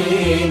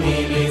أعطيني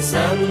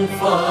لسان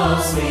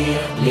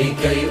فصيح،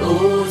 لكي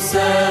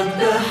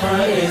أسبح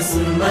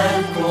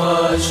اسمك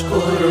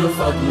وأشكر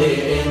فضل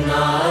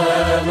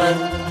إنعامك.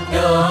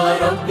 يا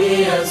رب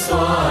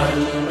يسوع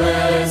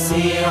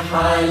المسيح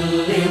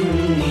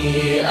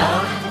علمني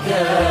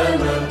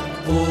أحكامك،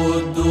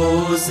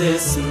 قدوس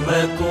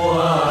اسمك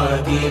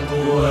وعجيب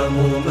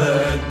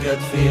وممجد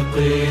في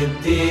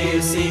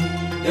قديسي.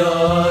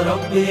 يا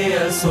رب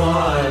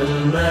يسوع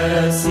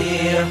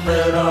المسيح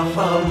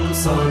ارحم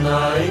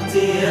صنعة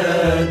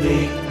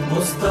يدي،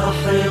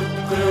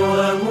 مستحق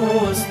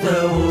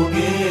ومستوجب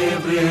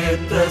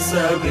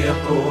التسبيح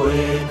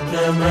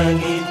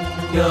والتمجيد.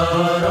 يا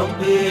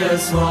رب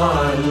يسوع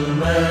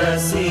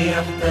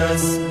المسيح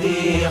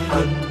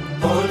تسبيحك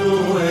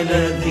حلو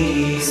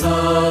لذيذ.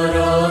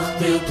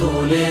 صرخت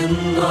طول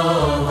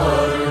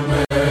النهار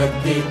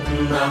مدت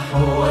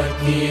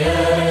نحوك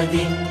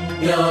يدي،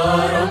 يا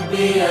رب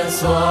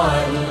يسوع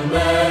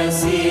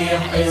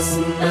المسيح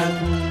اسمك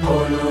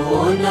حلو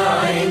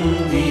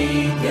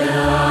عندي.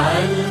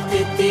 جعلت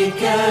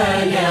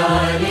اتكالي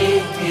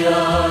عليك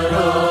يا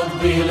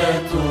رب لا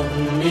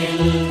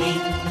تهملني،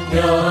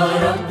 يا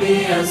رب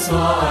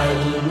يسوع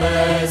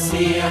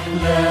المسيح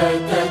لا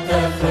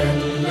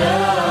تتخلى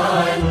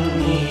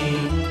عني.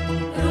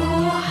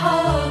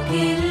 روحك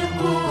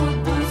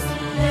القدس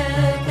لا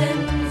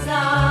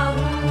تنزعه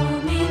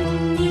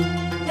مني،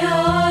 يا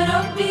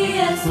رب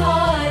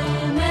يسوع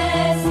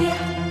المسيح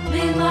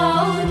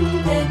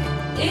بمعونتك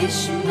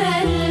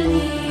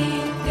اشملني.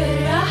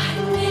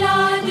 جرحني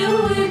العدو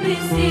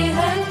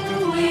بسهك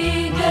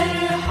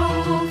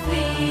وجرحه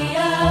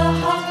فيا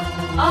حق،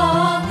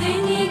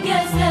 أعطني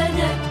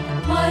جسدك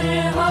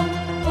مرهم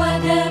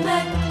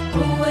ودمك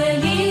هو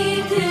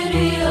لي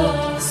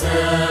ترياق.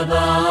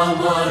 7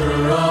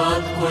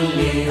 مرات كل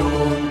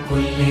يوم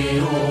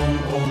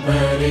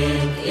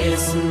أبارك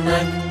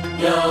اسمك،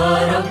 يا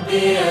رب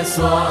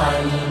يسوع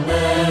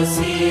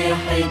المسيح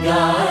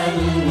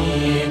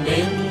اجعلني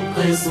من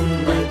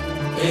قسمك.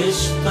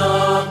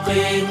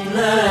 اشتاقت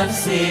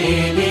نفسي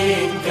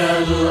إليك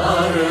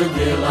الأرض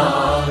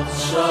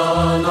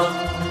العطشانة،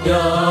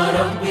 يا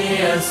رب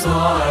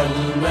يسوع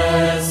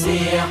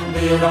المسيح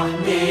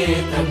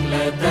برحمتك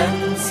لا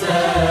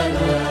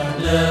تنسانا.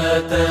 لا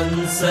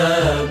تنسى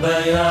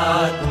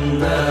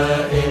بيعتنا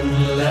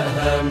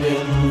املأها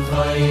من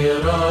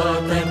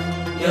خيراتك،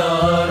 يا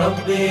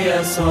رب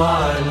يسوع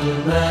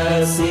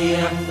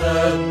المسيح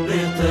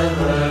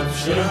ثبتها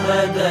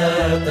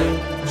بشهاداتك.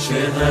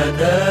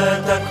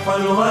 شهاداتك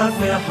حلوة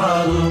في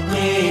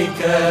حلقي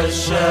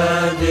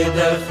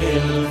كالشاددة في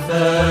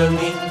الفم،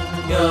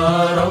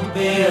 يا رب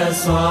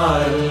يسوع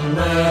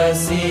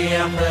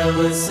المسيح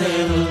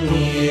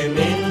اغسلني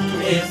من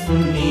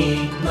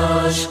إثمي.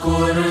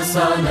 نشكر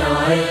صانع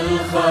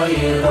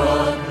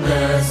الخيرات،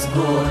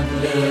 نسجد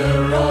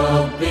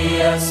للرب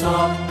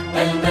يسوع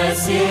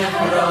المسيح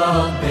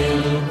رب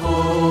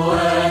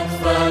القوات،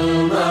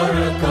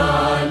 فلنركع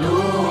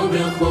له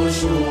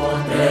بخشوع.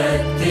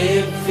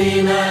 رتب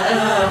فينا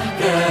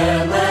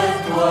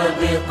أحكامك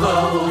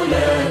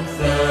وبقولك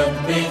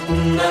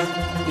ثبتنا،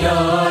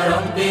 يا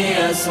رب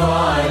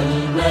يسوع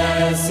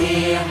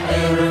المسيح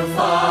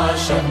ارفع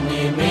شأن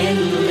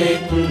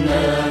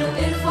ملتنا.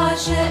 ارفع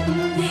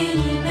شأن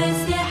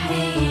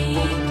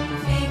المسيحيين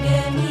في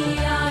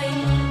جميع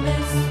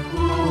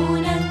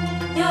المسكونة،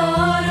 يا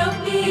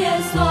رب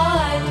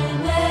يسوع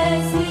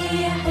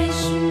المسيح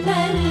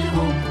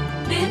اشملهم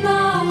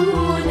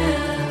بمعونة.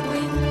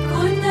 وإن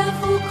كنا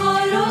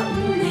فقراء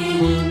من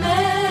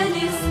المال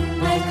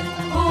اسمك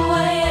هو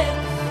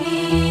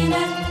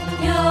يكفينا،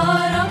 يا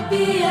رب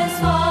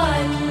يسوع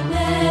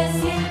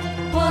المسيح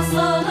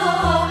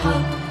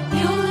وصلاحك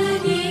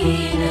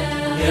يغنينا.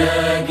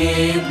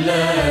 يجب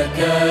لك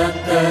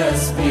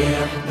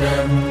التسبيح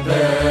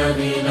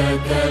تنبغي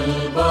لك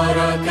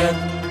البركة،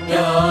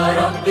 يا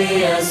رب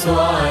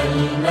يسوع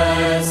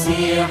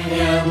المسيح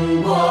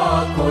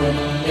ينبع كل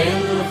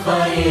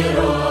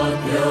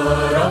الخيرات. يا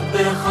رب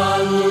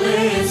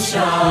خلص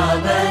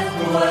شعبك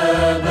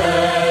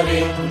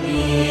وبارك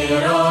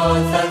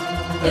ميراثك،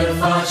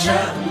 ارفع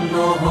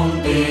شأنهم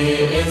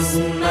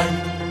باسمك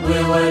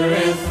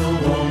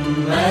وورثهم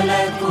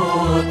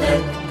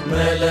ملكوتك.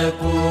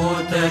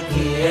 ملكوتك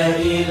يا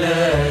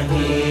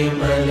إلهي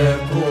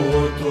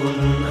ملكوت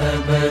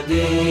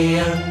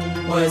أبدية،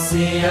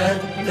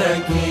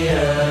 وسيادتك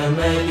يا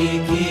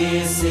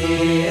ملكي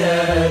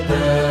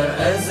سيادة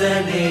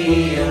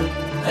أزلية.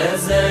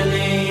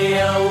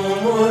 أزلية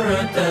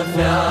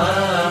ومرتفعة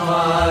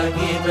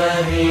وعجيبة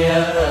هي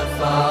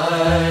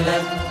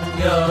أفعالك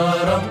يا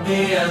رب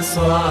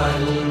يسوع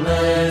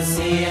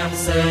المسيح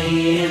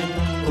سيد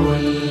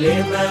كل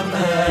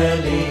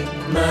ممالك.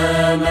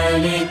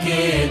 ممالك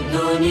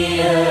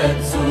الدنيا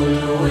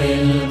تزول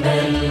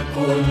والملك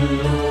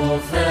كله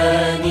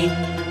فاني،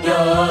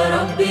 يا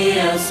رب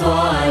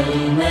يسوع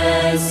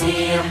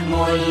المسيح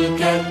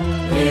ملكك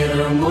غير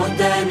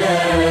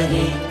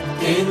متناهي.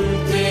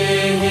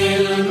 تنتهي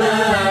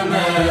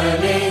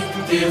الممالك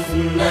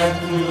تفنى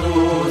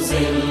كنوز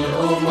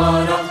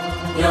الأمراء،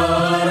 يا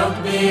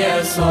رب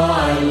يسوع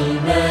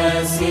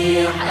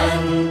المسيح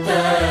أنت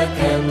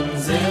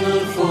كنز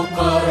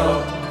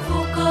الفقراء.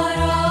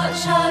 فقراء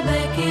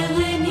شعبك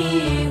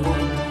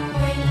اغنيهم،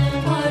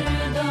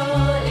 والمرضى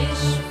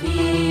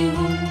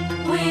اشفيهم،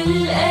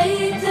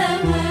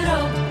 والأيتام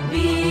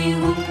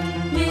ربيهم.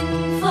 من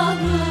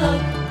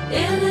فضلك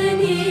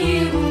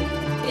اغنيهم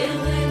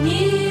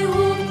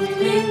اغنيهم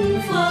من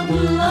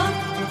فضلك،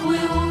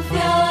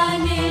 ووفي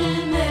عن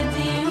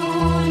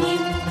المديون.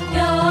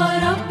 يا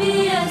رب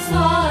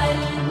يسوع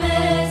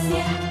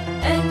المسيح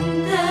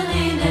أنت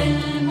غنى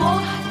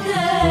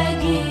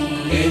المحتاجين.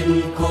 إن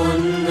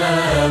كنا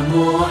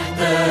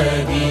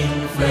محتاجين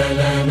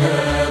فلنا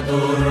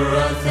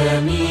درة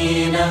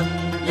ثمينة،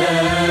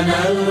 لنا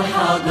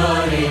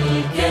الحجر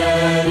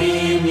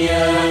الكريم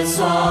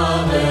يسوع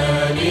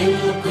غالي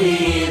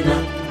القيمة.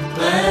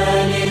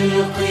 غالي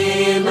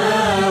القيمة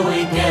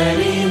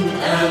وكريم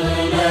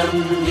أغلى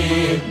من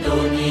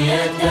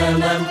الدنيا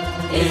تمام.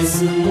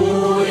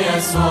 اسمه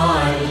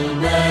يسوع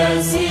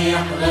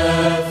المسيح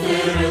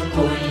غافر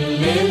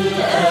كل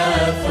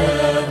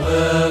الآثام.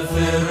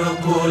 غافر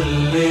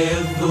كل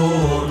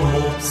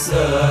الذنوب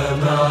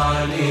سامع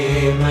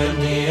لمن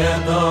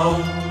يدعو،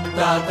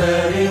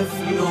 تعترف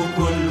له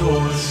كل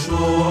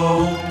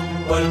الشعوب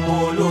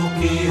والملوك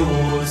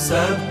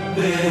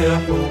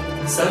يسبحوا.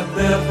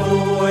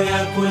 سبحوا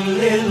يا كل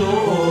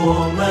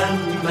الأمم،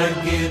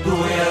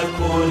 مجدوا يا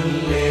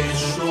كل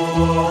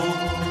الشعوب.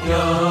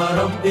 يا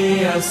رب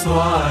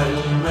يسوع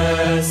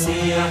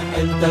المسيح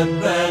انت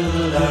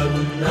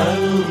تبلغنا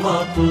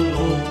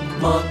المطلوب.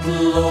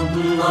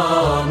 مطلوبنا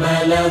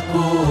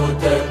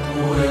ملكوتك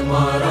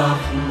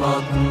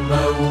ومراحمك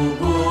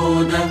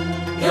موجودة،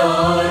 يا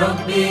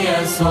رب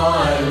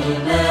يسوع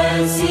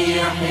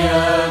المسيح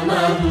يا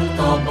من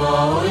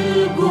طبعه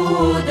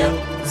الجودة.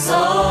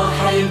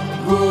 صاحب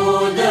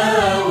جودة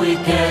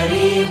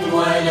وكريم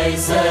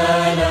وليس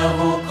له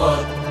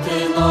قط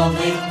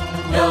نظير،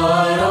 يا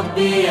رب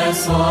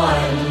يسوع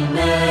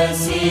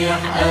المسيح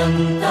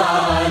أنت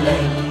على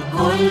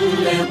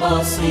الكل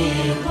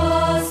بصير.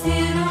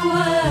 باصر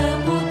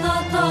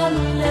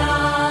ومتطلع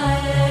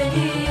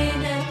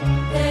علينا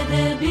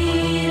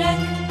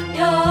تدبيرك،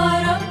 يا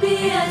رب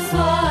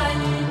يسوع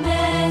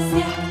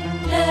المسيح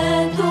لا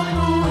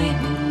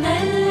تحوجنا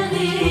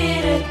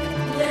لغيرك.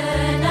 لا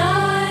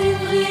نعرف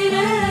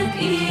غيرك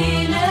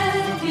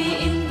إله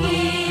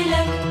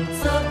بإنجيلك،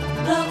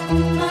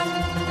 صدقنا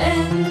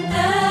أنت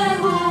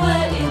هو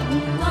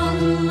ابن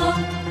الله.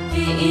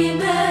 في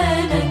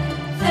إيمانك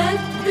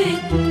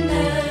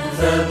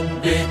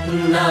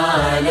ثبتنا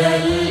على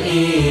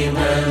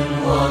الإيمان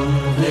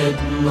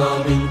وانهضنا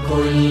من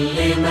كل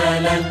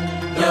ملل.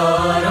 يا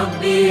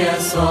رب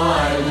يسوع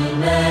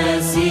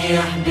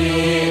المسيح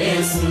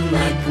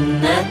باسمك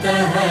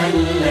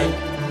نتهلل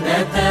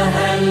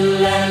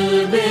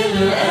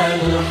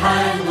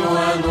بالألحان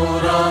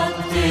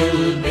ونرتل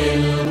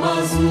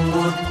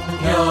بالمزمور.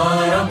 يا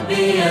رب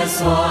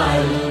يسوع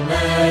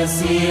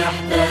المسيح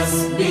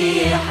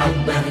تسبيحك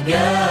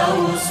بهجة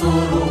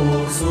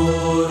وسرور.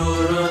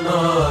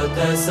 سرورنا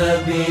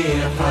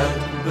تسبيحك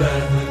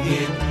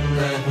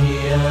بهجتنا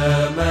هي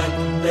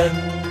مجدك.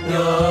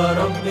 يا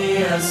رب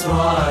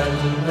يسوع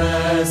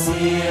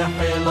المسيح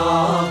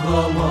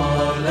العظمة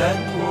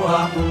لك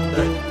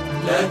وحدك.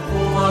 لك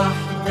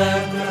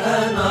وحدك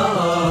أنا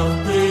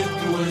أخطيت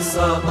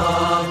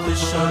وصنعت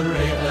الشر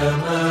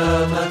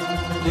أمامك،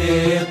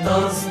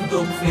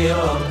 لتصدق في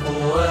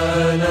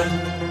أقوالك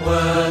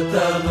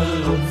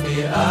وتغلب في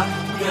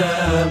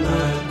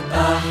أحكامك.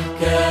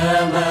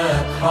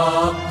 أحكامك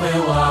حق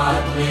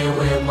وعدل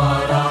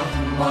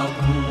ومراحمك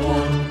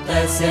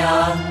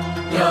متسعة.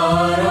 يا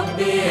رب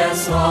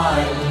يسوع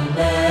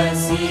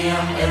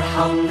المسيح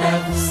ارحم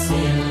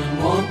نفسي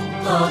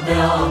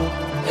المتضعة.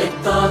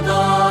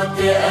 اتضعت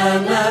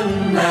أمام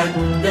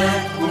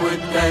مجدك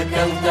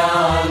واتكلت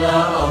على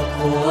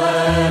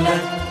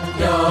أقوالك.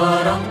 يا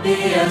رب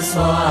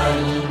يسوع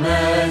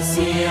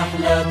المسيح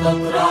لا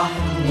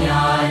تطرحني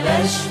على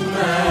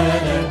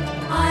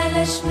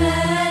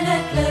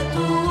شمالك لا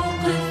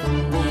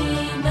توقفني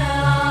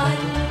مع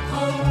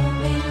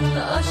القوم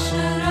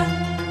الأشرار.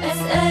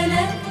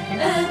 أسألك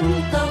أن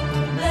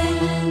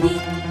تقبلني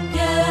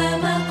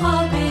كما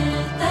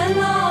قبلت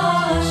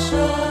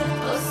العشر.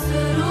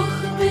 أصرخ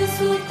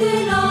بصوت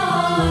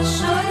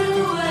العشر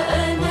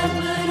وأنا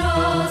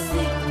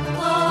براسي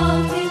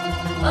طاطي،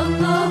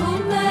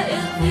 اللهم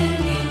اغفر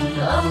لي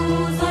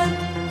الأوزر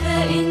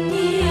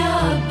فإني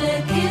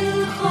عبدك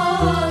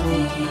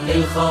الخاطي.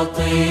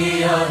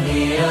 الخطية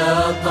هي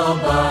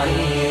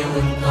طبعي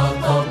وانت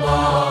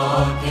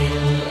طبعك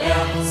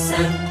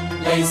الإحسان،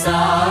 ليس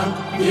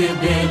عبد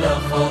بلا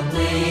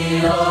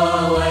خطية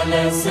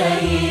ولا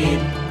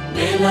سيد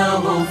بلا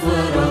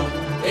غفران.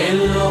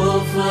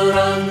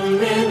 الغفران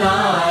من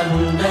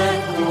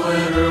عندك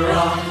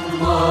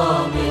والرحمة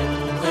من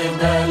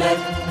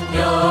قبلك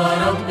يا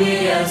رب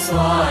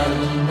يسوع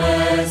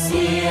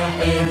المسيح.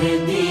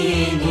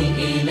 اهديني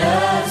إلى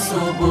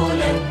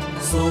سبلك،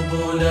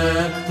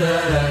 سبلك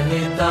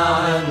تاهت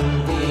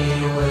عني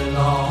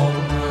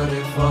والعمر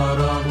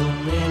فرغ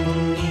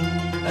مني.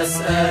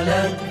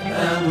 أسألك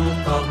أن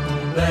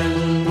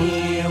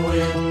تقبلني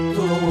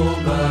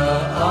والتوبة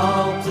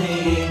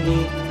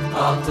أعطيني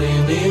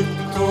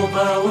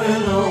التوبة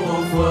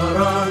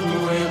والغفران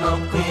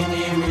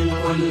ونقني من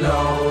كل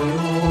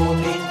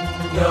عيوبي.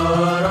 يا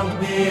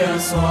رب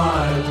يسوع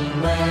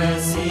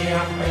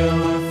المسيح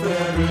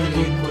اغفر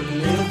لي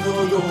كل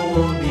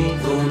ذنوبي.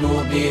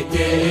 ذنوبي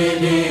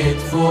تقلت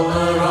فوق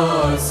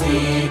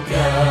راسي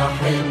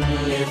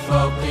كحمل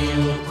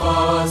ثقيل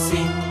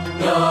قاسي.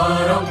 يا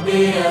رب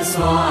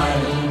يسوع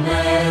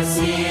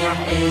المسيح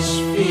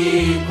اشفي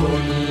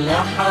كل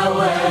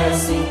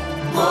حواسي.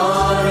 ما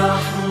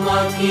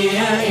رحمك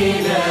يا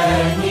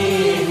إلهي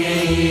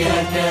هي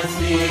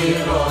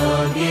كثيرة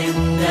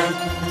جدا،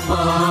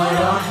 ما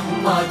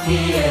رحمك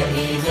يا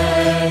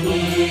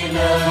إلهي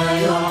لا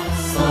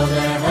يحصى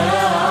لها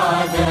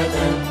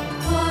عددا.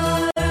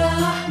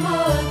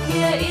 ورحمك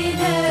يا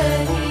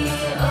إلهي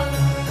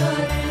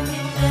أكثر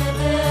من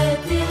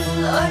نبات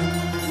الأرض.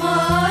 ما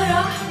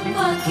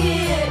رحمك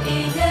يا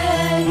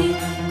إلهي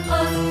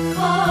قد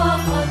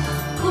فاقت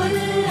كل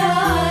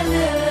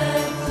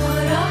عدد.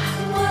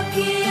 ورحمك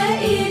يا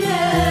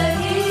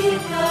إلهي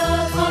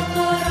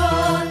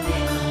كقطرات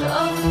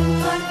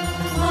الأمطار.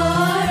 ما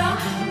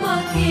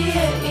رحمك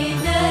يا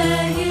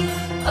إلهي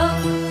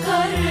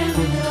أكثر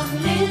من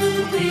رمل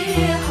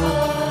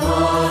البحار.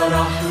 ما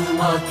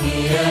رحمك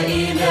يا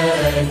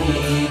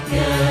إلهي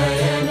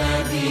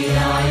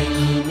كينابيع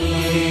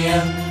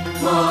المياه.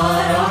 ما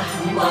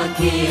رحمك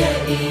يا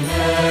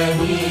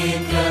إلهي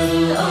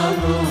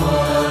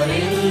كالأنهار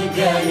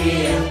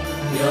الجارية.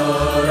 يا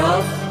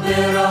رب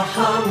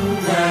ارحم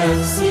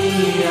نفسي،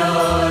 يا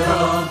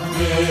رب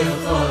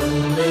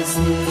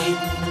خلصني،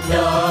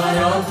 يا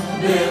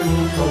رب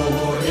امحو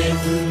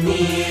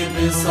إثمي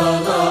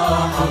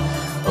بصلاحك.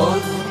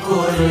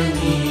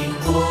 اذكرني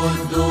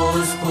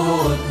قدوس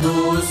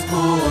قدوس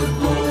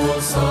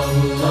قدوس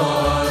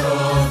الله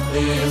رب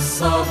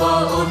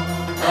الصباؤوت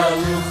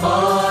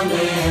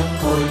الخالق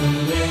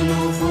كل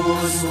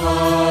نفوس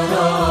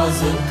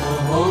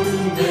ورازقهم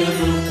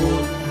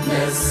بالقوت.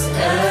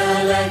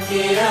 نسألك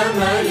يا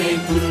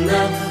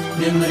ملكنا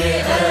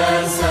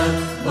بامرئاسة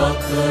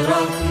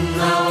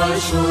بطركنا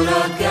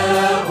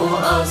وشركاء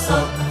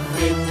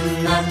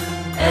أسقفتنا.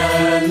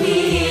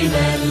 آمين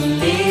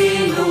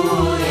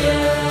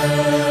الليلويا.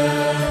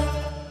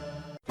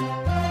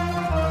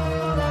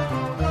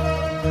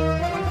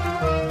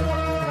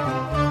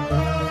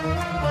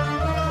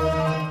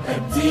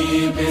 أبدي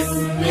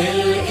باسم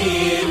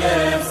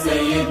الإله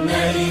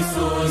سيدنا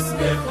يسوس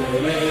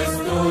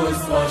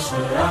بخريستوس،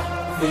 واشرح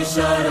في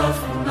شرف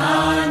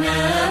معنا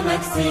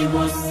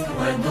مكسيموس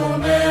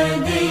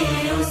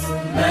ودوماديوس.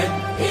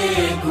 بدء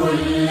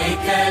كل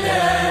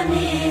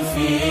كلامي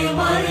في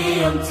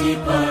مريم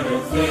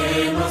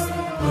تيبارثينوس،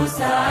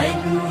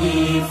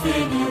 تساعدني في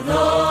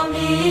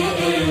نظامي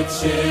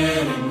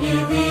اتشيرني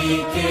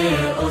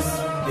بيكيوس.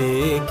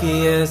 بك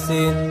يا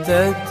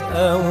ستة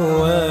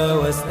أوى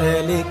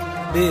واسألك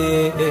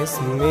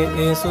باسم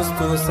إيسوس،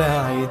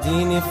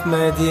 تساعديني في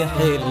مديح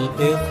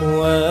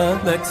الإخوة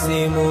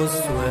مكسيموس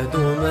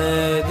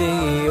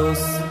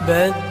ودوماديوس.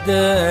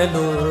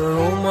 بدلوا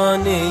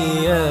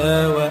الرومانية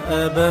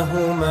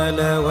وأباهما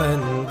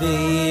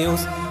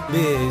لونديوس،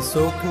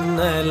 بسكن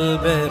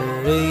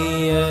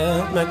البرية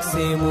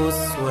مكسيموس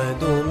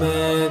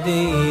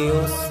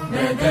ودوماديوس.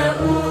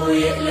 بدأوا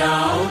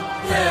يقلعوا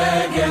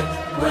التاجات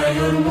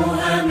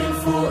ويرموها من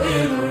فوق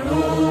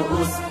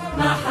الرؤوس.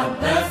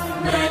 محبة في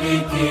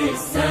ملك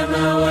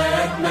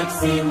السماوات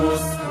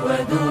مكسيموس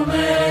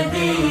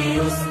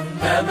ودوماديوس.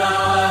 تبع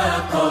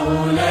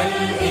قول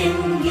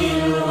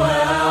الإنجيل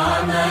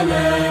وعمل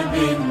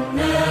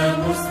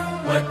بالناموس،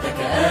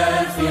 واتكأ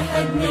في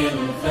حضن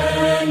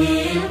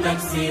الخليل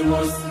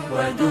مكسيموس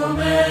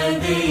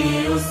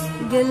ودوماديوس.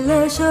 جل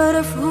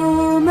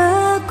شرفهما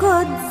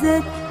قد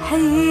زاد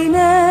حين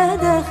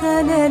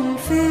دخل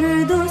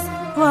الفردوس،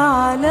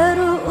 وعلى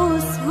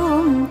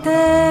رؤوسهم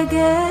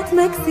تاجات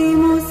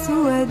مكسيموس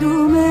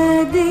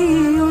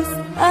ودوماديوس.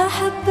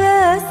 أحب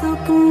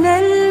سكن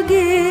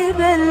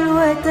الجبال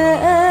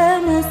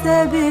وتآنس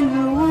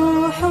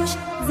بالوحوش،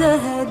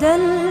 زهد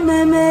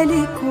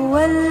الممالك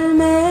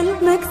والمال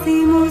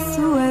ماكسيموس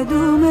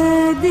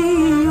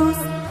ودوماديوس.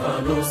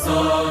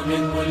 خلصا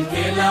من ملك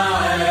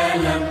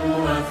العالم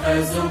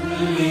وفازوا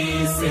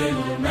بليس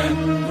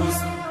المنبوس،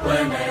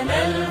 ونال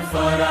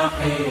الفرح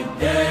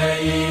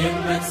الدايم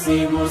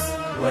ماكسيموس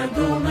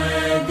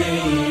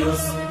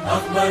ودوماديوس.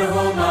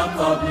 أخبرهما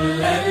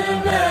قبل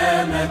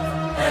الممات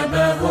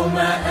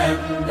أباهما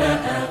أنبأ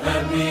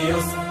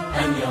غبيوس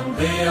أن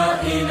يمضي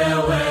إلى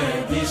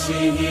وادي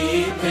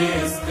شهيق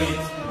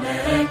إسقيط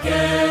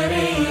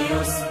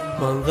مكاريوس.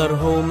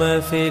 منظرهما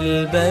في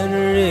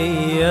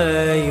البرية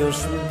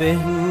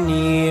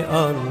يشبهني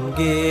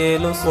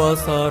أنجيلوس،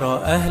 وصار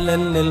أهلا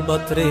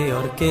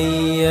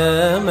للبطريركية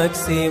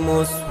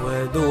ماكسيموس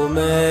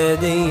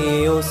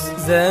ودوماديوس.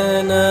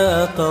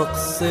 زانا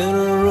طقس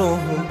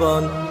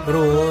الرهبان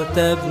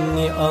روتا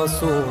بن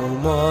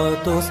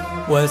أصوماتوس،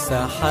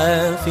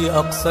 وسحى في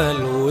أقصى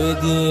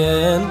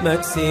الوديان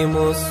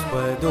ماكسيموس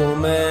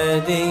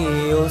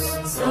ودوماديوس.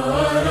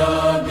 سار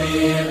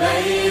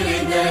بغير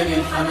دار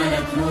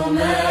حملته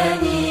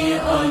ماني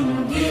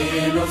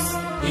أنجيلوس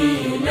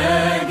إلى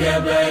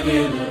جبل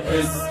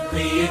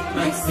الإسقيط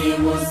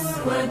ماكسيموس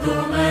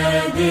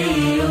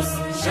ودوماديوس.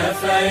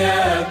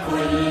 شفيا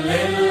كل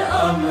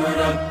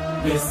الأمراض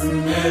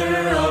باسم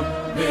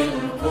الرب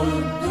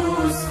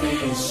القدوس في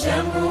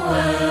الشام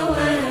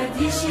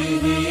ووادي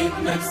شهيق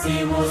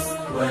ماكسيموس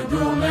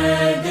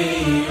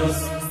ودوماديوس.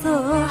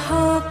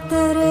 صاحب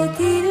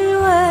تراتيل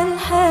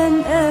والحان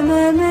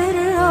أمام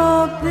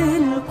الرب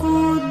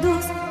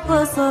القدوس،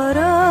 وصار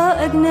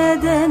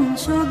أجنادا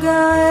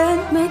شجعان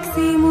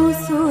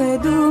ماكسيموس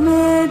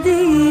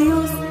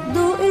ودوماديوس.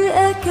 ضوء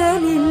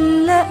الأكاليل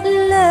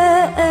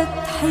لألأت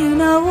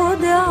حين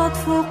وضعت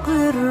فوق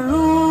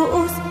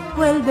الرؤوس،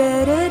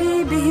 والبراري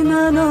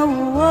بهما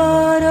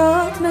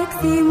نورت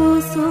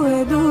ماكسيموس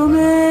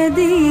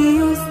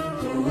ودوماديوس.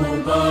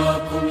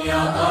 طوباكم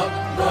يا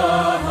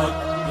أباهات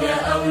يا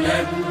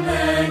أولاد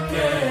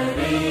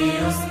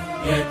مكاريوس،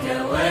 يا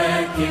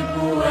كواكب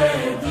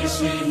وادي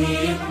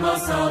شهيق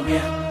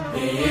مصابيح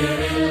بئر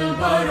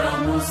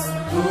البراموس.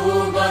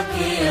 طوبك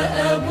يا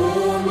أبو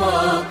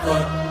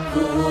مقر،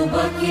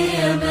 طوبك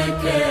يا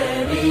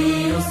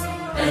مكاريوس،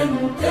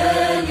 أنت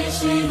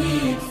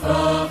لشهيد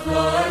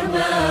فخر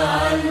مع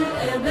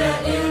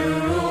الآباء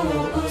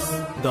الرؤوس.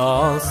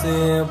 ضع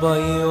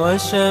صبي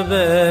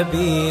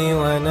وشبابي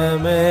وأنا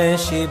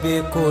ماشي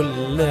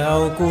بكل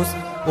عكوس،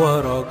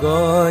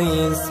 ورجاي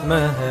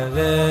اسمها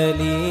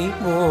غالي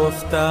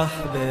مفتاح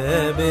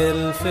باب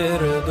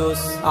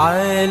الفردوس.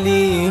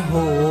 عالي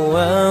هو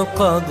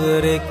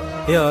قدرك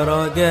يا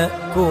رجاء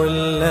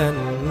كل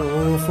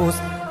النفوس،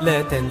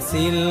 لا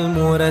تنسي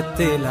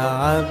المرتل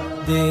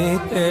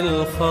عبدك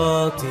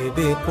الخاطي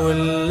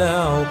بكل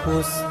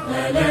عكوس.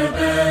 غلب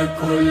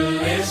كل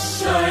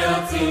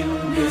الشياطين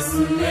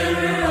باسم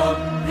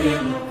الرب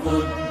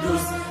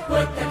القدوس،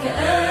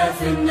 واتكأ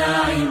في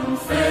النعيم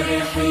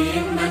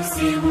فرحين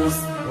ماكسيموس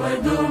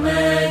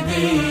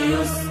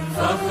ودوماديوس.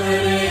 فخر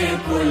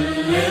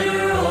كل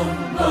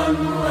الرهبان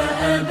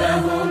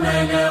وأباهما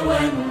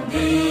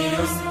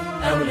لونديوس،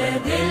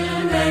 أولاد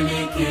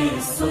الملك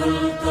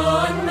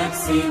السلطان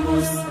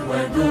ماكسيموس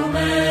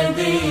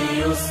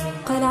ودوماديوس.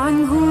 قال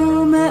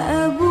عنهما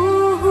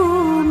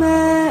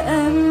أبوهما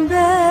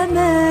أنبا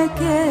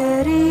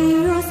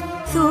مكاريوس،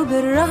 ثوب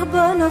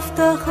الرهبان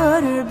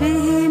افتخر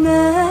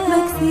بهما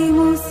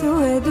ماكسيموس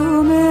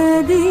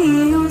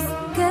ودوماديوس.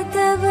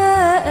 كتب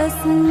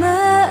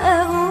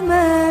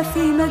أسماءهما في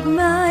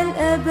مجمع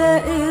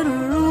الآباء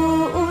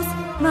الرؤوس،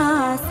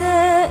 مع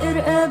سائر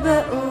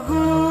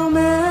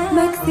آبائهما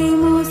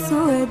ماكسيموس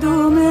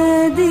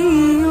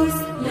ودوماديوس.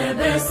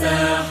 لبس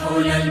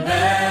حلى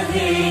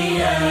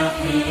الباهية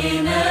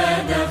حين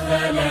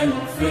دخل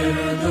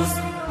الفردوس،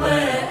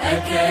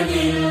 وأكل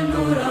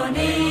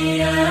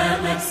النورانية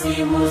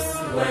ماكسيموس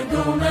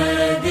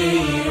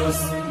ودوماديوس.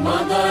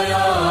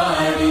 مضيا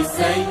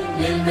عريسين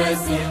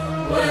للمسيح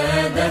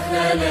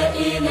ودخل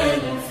إلى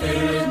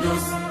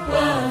الفردوس،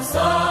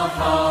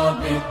 وصاحب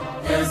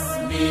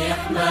التسبيح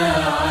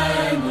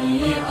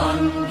معاني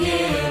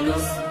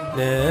أنجيلوس.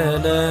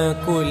 نال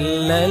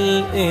كل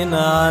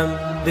الإنعام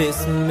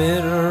باسم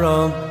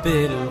الرب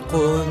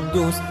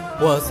القدوس،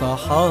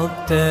 وصحب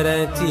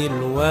تراتيل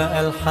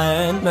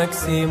وألحان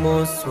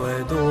ماكسيموس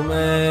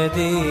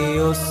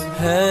ودوماديوس.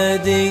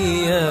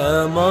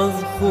 هدية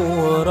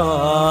مذخورة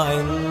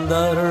عند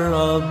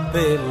الرب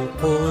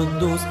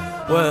القدوس،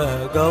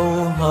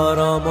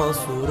 وجوهرة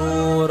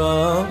مسرورة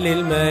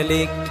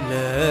للملك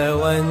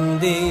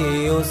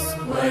لونديوس.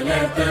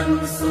 ولا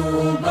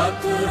تنسوا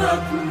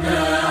بطركنا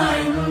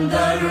عند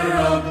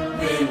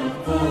الرب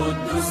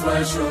القدوس،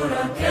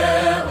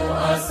 وشركاء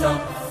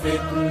أصف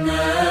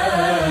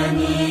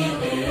اثناني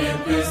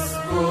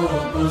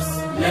إبسكوبوس.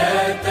 لا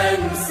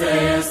تنسى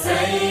يا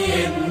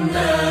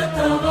سيدنا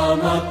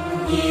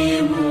تغمطني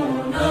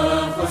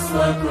منافس،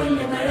 وكل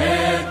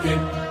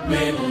مراتب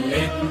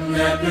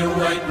ملتنا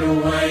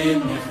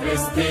بوين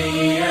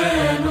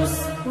خريستيانوس.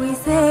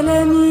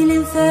 وسلامي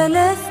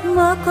للثلاث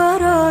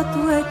مقرات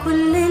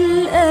وكل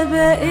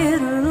الآباء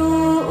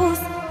الرؤوس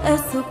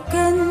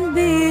السكان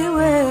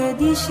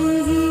بوادي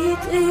شهيد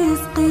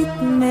اسقط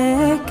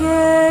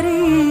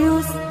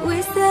مكاريوس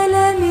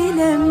وسلامي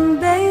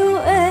لمبا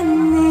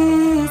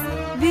يؤنس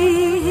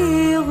به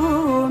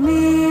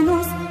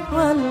غومينوس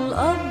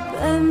والأب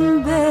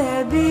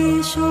أنبا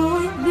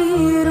بشوي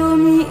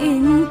برومي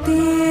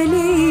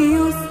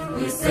انتليوس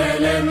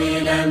وسلامي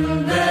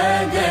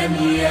لمبا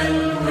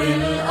دانيال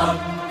والأب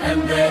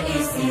أنبا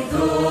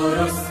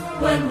إسيدوروس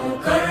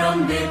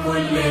والمكرم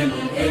بكل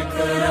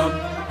الإكرام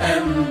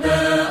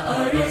أنبا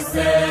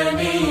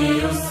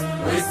أرسانيوس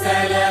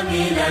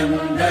وسلامي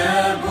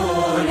لمبا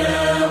بولا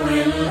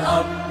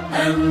والأب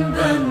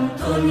أنبا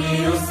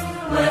أنطونيوس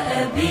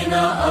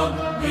وأبينا أب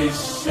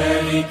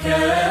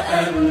الشركة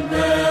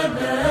أنبا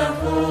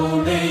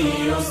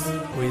بخوميوس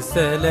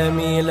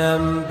وسلامي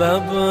لمبا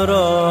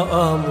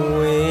براءم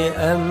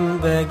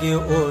وأنبا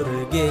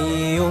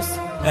جيورجيوس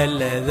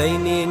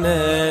اللذين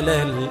نال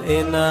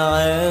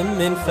الإنعام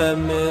من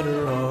فم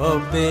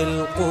الرب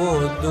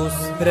القدوس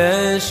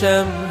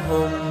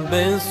رشمهم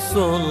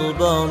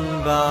بالسلطان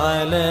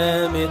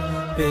بعلامة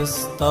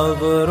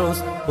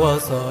بستغرس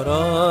وصار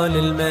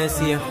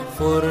للمسيح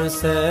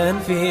فرسان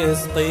في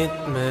اسقط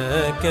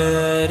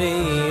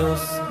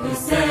مكاريوس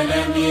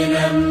وسلامي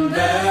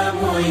لمبا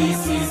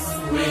مويسيس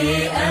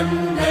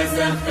وأنبا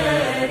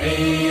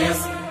زخارياس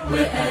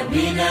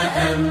وأبينا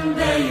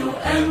أنبا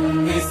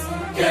يؤنس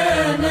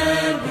كما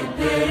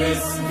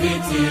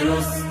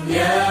ببرسبتيروس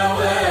يا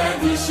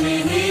وادي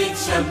شهيد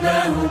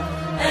شبهوا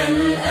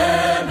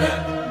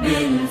الآباء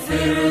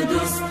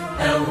بالفردوس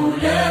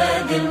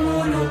أولاد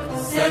الملوك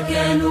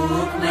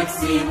سكنوك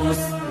مكسيموس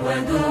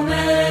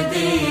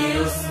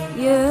ودوماديوس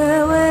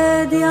يا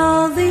وادي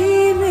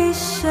عظيم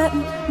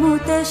الشأن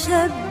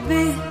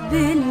متشبه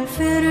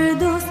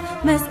بالفردوس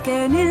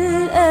مسكن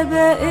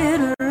الآباء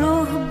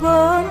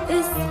الرهبان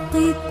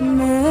اسقط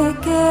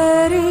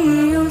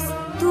مكاريوس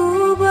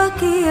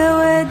طوبك يا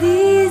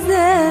وادي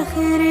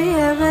زاخر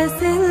يا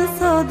غسل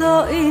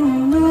صداء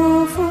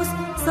النفوس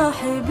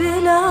صاحب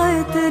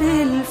العطر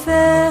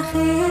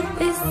الفاخر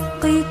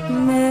اسقط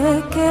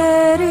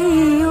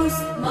مكاريوس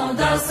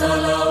موضع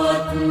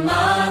صلوات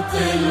مع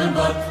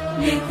طلبات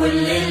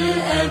لكل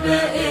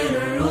الآباء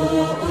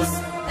الرؤوس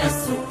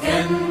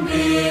السكان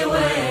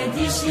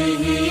بوادي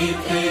شهيد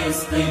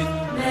اسقط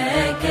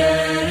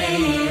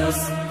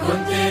مكاريوس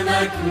كنت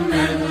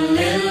مكمن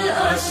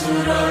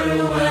للأشرار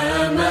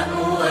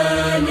ومأوى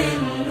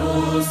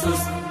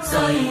للصوص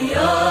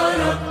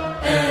سيارة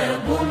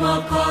أبو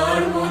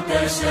مقار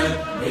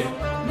متشبه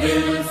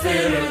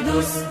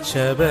بالفردوس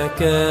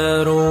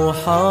شبكة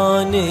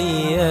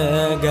روحانية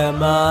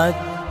جمعت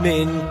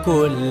من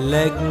كل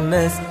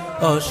أجناس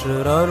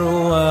أشرار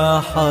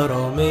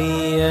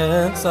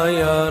وحرامية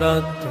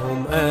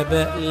صيرتهم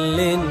آباء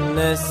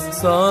للناس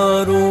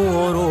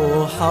صاروا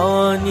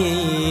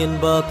روحانيين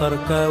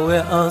بطركة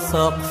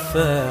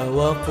وأساقفة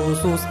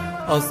وقصوص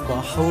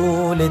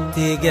أصبحوا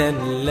للتيجان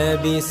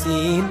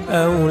لابسين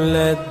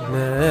أولاد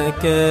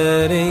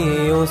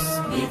مكاريوس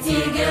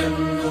بتيجان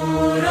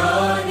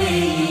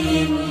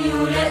نورانيين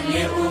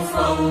يلألئوا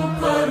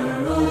فوق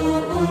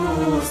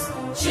الرؤوس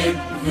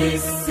شبه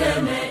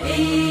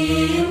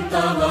السمائيين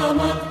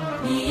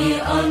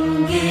طغمتني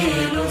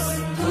أنجيلوس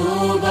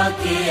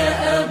طوبك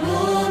يا أبو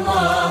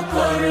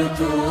مقر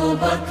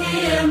طوبك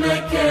يا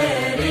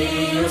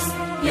مكاريوس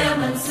يا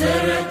من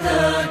صرت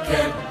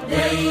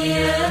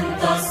كالديان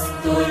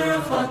تستر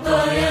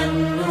خطايا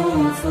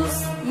النفوس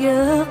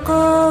يا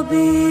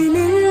قابل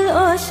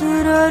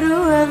الأشرار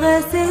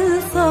وغسل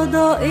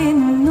صداء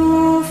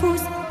النفوس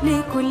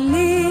لكل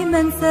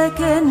من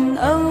سكن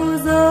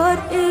أوزار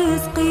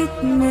اسقط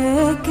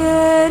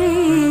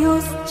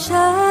مكاريوس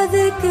شع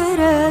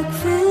ذكرك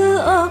في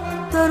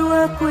الأقطار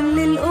وكل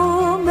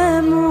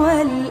الأمم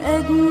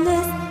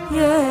والأجناس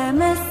يا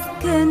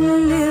مسكن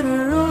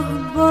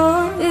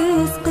للرهبان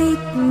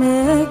اسقط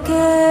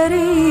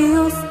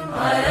مكاريوس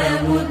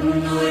عمود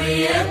نور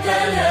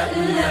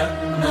يتلألأ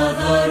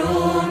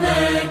نظروا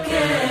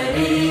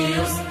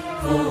مكاريوس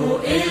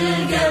فوق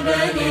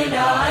الجبل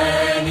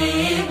العالي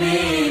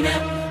بينا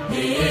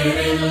دير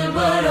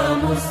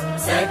البراموس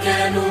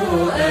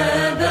سكنوا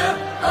آباء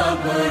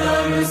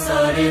أبرار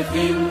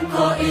صارخين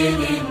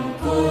قائلين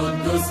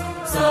قدوس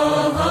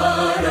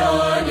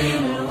سهرة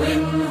ليل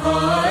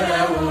ونهار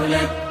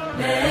أولاد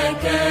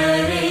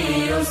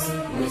مكاريوس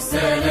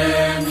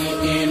وسلامي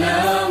إلى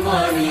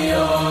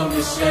مريم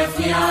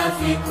الشفيعة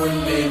في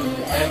كل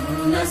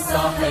الأجناس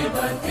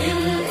صاحبة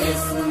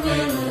الاسم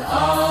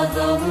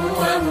الأعظم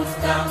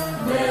ومفتاح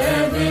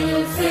باب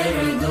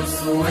الفردوس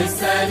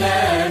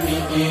وسلامي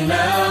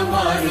إلى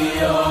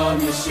مريم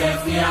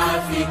الشفيعة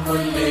في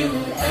كل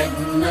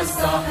الأجناس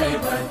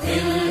صاحبة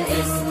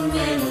الاسم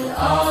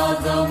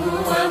الأعظم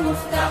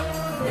ومفتاح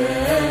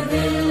باب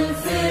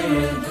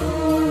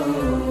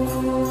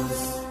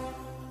الفردوس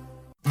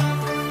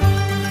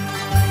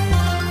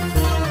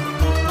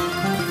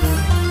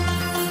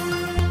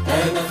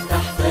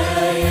نفتح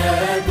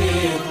فيا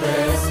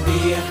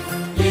بالتسبيح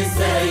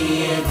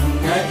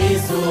لسيدنا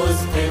إيسوس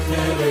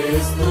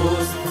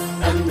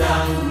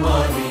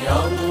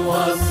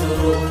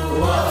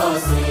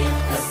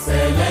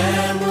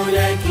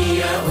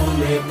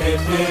أم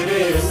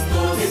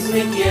كريستوس،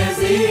 اسمك يا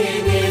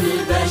زين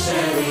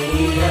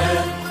البشرية،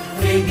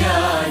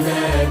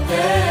 رجعنا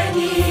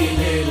تاني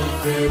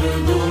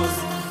للفردوس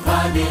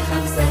بعد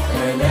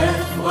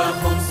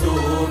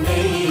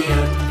 5500.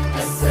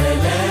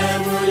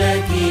 السلام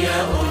لك يا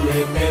أم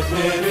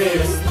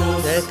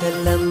كريستوس.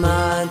 تكلم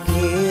معك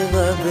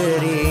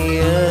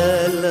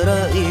غبريال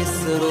رئيس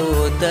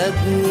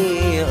رتبني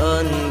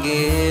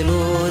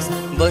أنجيلوس،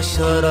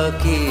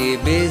 بشرك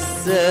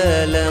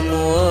بالسلام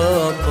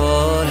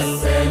وقال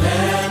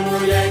السلام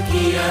لك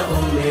يا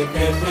أم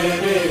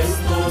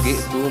كريستوس.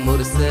 جئت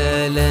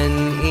مرسلا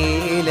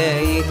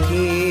إليك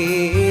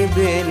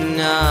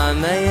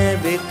بالنعمة يا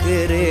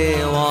بكر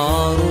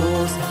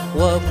وعروس،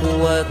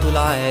 وقوة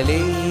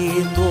العلي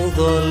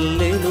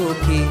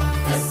تظللك.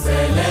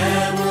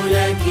 السلام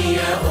لك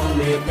يا أم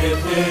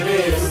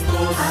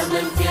كريستوس.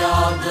 حملت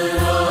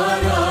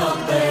عذراء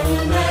رب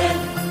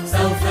المجد،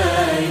 سوف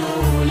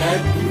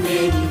يولد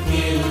منك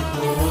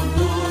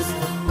القدوس،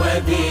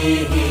 وبه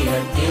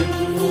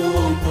يتم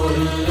كل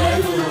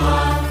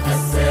الوعد.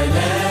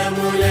 السلام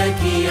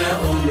لك يا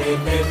أم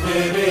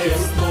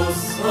كريستوس.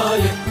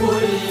 خالق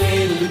كل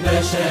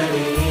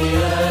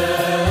البشرية،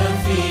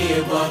 في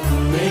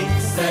بطنك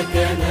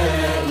سكن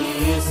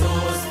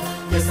يسوس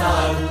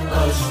 9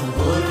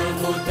 أشهر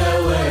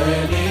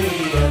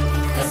متوالية.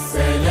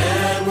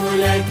 السلام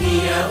لك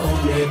يا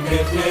أم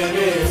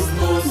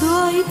كريستوس.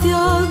 دعيت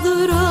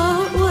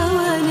عذراء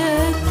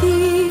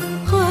وولدتي،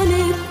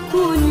 خالق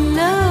كل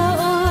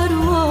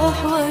أرواح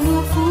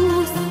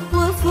ونفوس،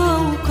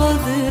 وفوق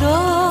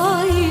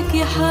ذراعيك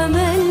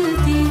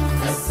حملتي.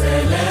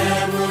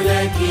 السلام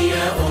لك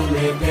يا أم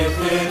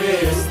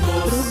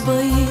كريستوس.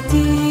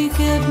 ربيتي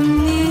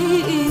كابن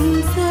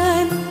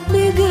إنسان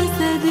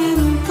بجسد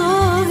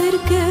طاهر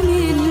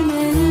كامل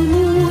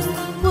ملموس،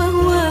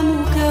 وهو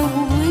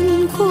مكون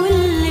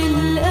كل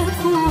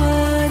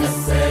الأكوان.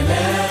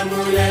 السلام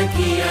لك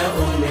يا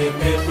أم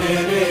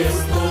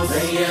كريستوس.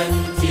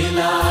 زينت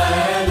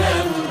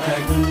العالم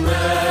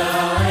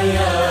أجمع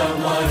يا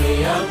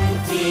مريم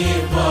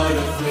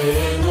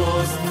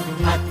بارثينوس،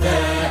 حتى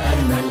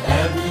أن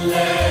الأب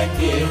لك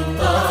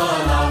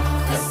طالع.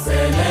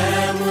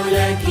 السلام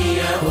لك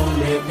يا أم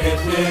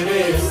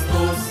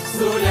كريستوس.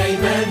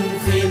 سليمان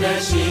في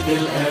نشيد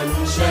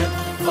الأنشاد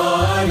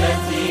قال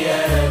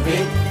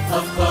ثيابك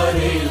أفخر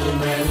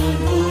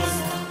الملبوس،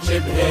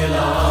 شبه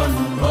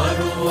العنبر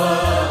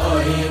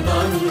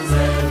وأيضا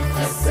زاد.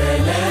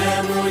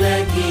 السلام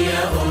لك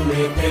يا أم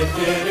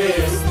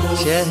كريستوس.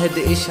 شاهد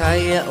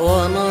إشعياء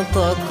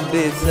ونطق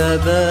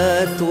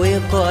بثبات،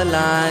 وقال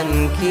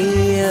عنك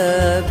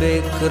يا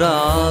بكر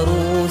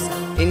عروس،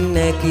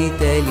 إنك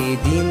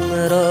تلدين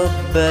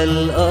رب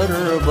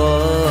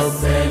الأرباب.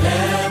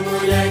 السلام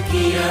لك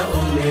يا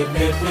أم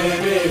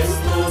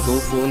كريستوس.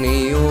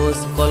 سوفونيوس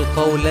قال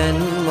قولا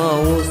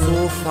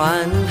موصوف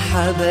عن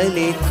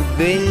حبلك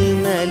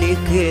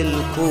بالملك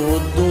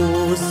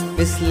القدوس،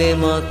 مثل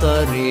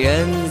مطر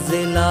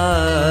ينزل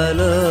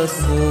على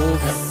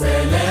الصوف.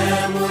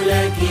 السلام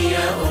لك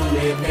يا أم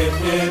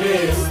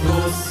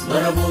كريستوس.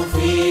 ضربوا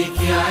فيك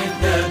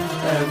عدة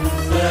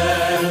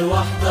أمثال،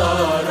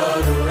 واحتار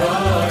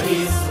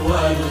الرئيس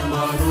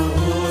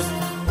والمرؤوس،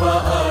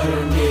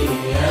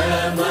 وأرميا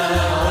مع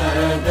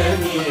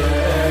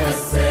دانيال.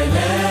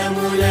 السلام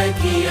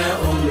لك يا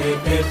أم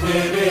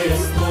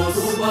كريستوس.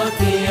 طوبت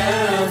يا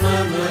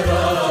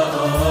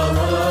مارمرقس،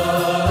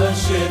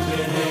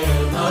 شبه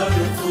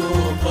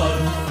مرتوق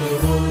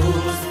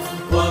الفروس،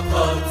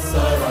 وقد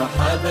سرح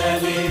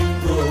بالك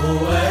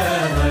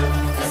جواها.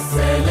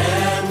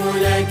 السلام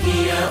لك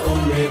يا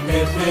أم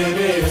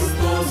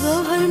كريستوس.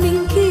 ظهر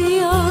منك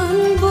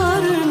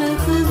عنبر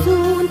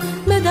مخزون،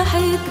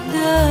 مدحك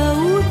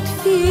داود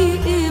في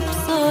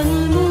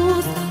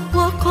إبصالموس،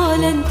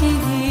 وقال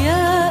انتهي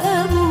يا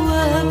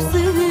أبواب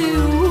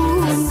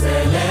صهيون.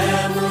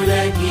 السلام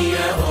لك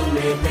يا أم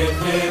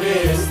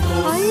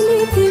كريستوس.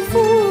 عينك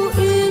فوق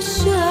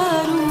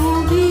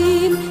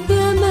الشاروبين،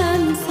 يا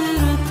من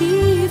صرتي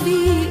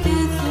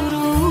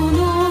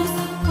بإثرونوس،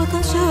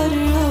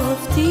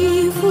 وتشرفتي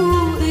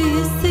فوق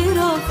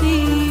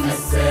السرافين.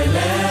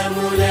 السلام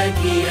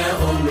لك يا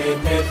أم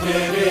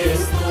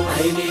كريستوس.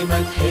 عيني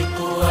مدحك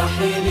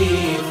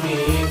وحليفي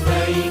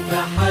فيك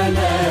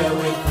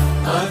حلاوة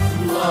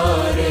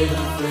أثمار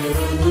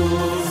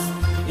الفردوس،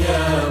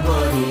 يا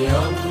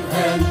مريم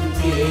أنت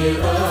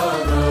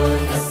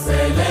راغب.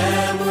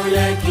 السلام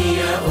لك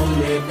يا أم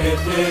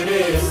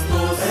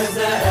كريستوس.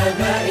 هذا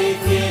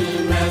أبائك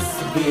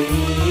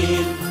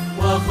المسبيين،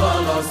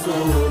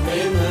 وخلصوا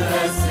من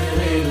أسر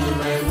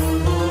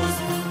المنبوس،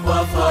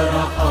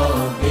 وفرح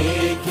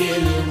بك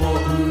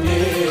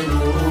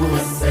المؤمنون.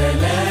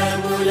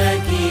 السلام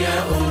لك يا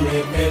أم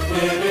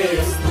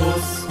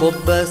كريستوس.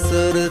 قبة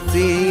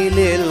صرتي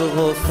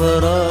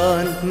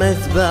للغفران،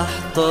 مذبح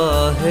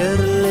طاهر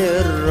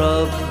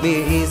للرب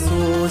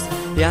يسوس،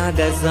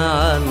 يعجز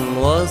عن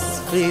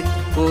وصفك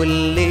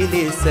كل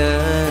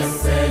لسان.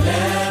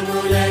 السلام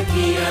لك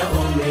يا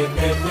أم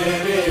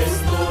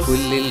كريستوس.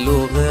 كل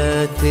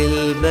اللغات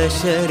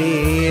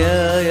البشرية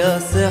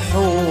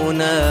يصحون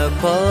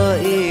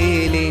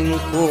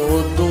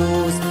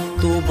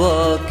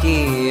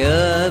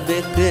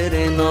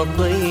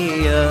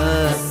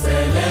المطية.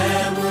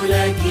 السلام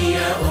لك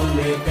يا أم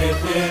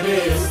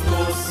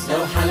كريستوس،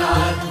 لوح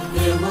العهد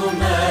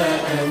هما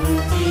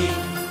أنت،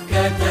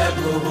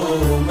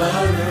 كتبهما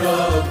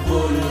الرب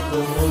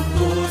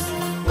القدوس،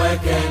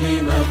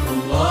 وكلمة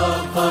الله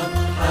قد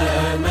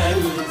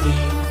حملت.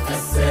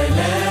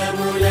 السلام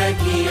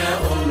لك يا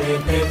أم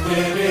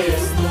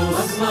كريستوس،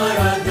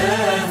 مزمرة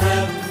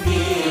ذهب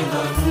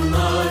فيها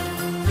النار،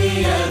 في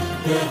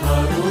يد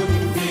هارون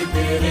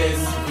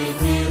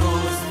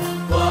ببرسبتيروس،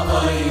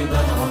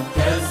 وأيضا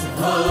عكاز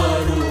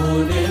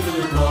هارون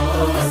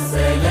البار.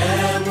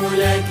 السلام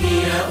لك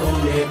يا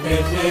أم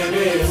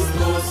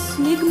كريستوس،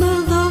 نجمة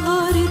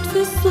ظهرت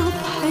في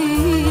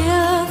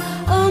الصبحية،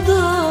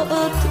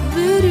 أضاءت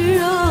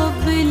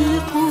بالرب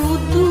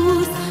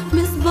القدوس،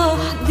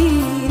 مصباح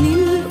دين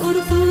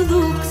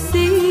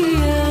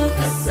الأرثوذكسية.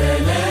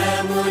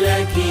 السلام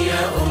لك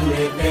يا أم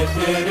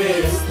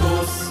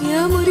كريستوس،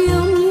 يا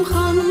مريم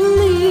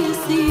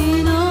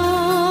خلصينا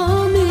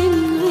من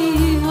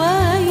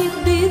غواية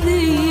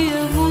بذي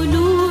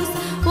هلوس،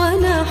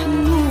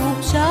 ونحن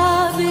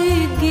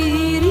شعبك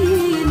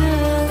جيرينا.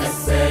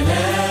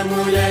 السلام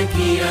لك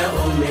يا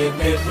أم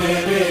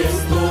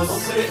كريستوس،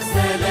 اقرئ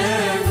سلام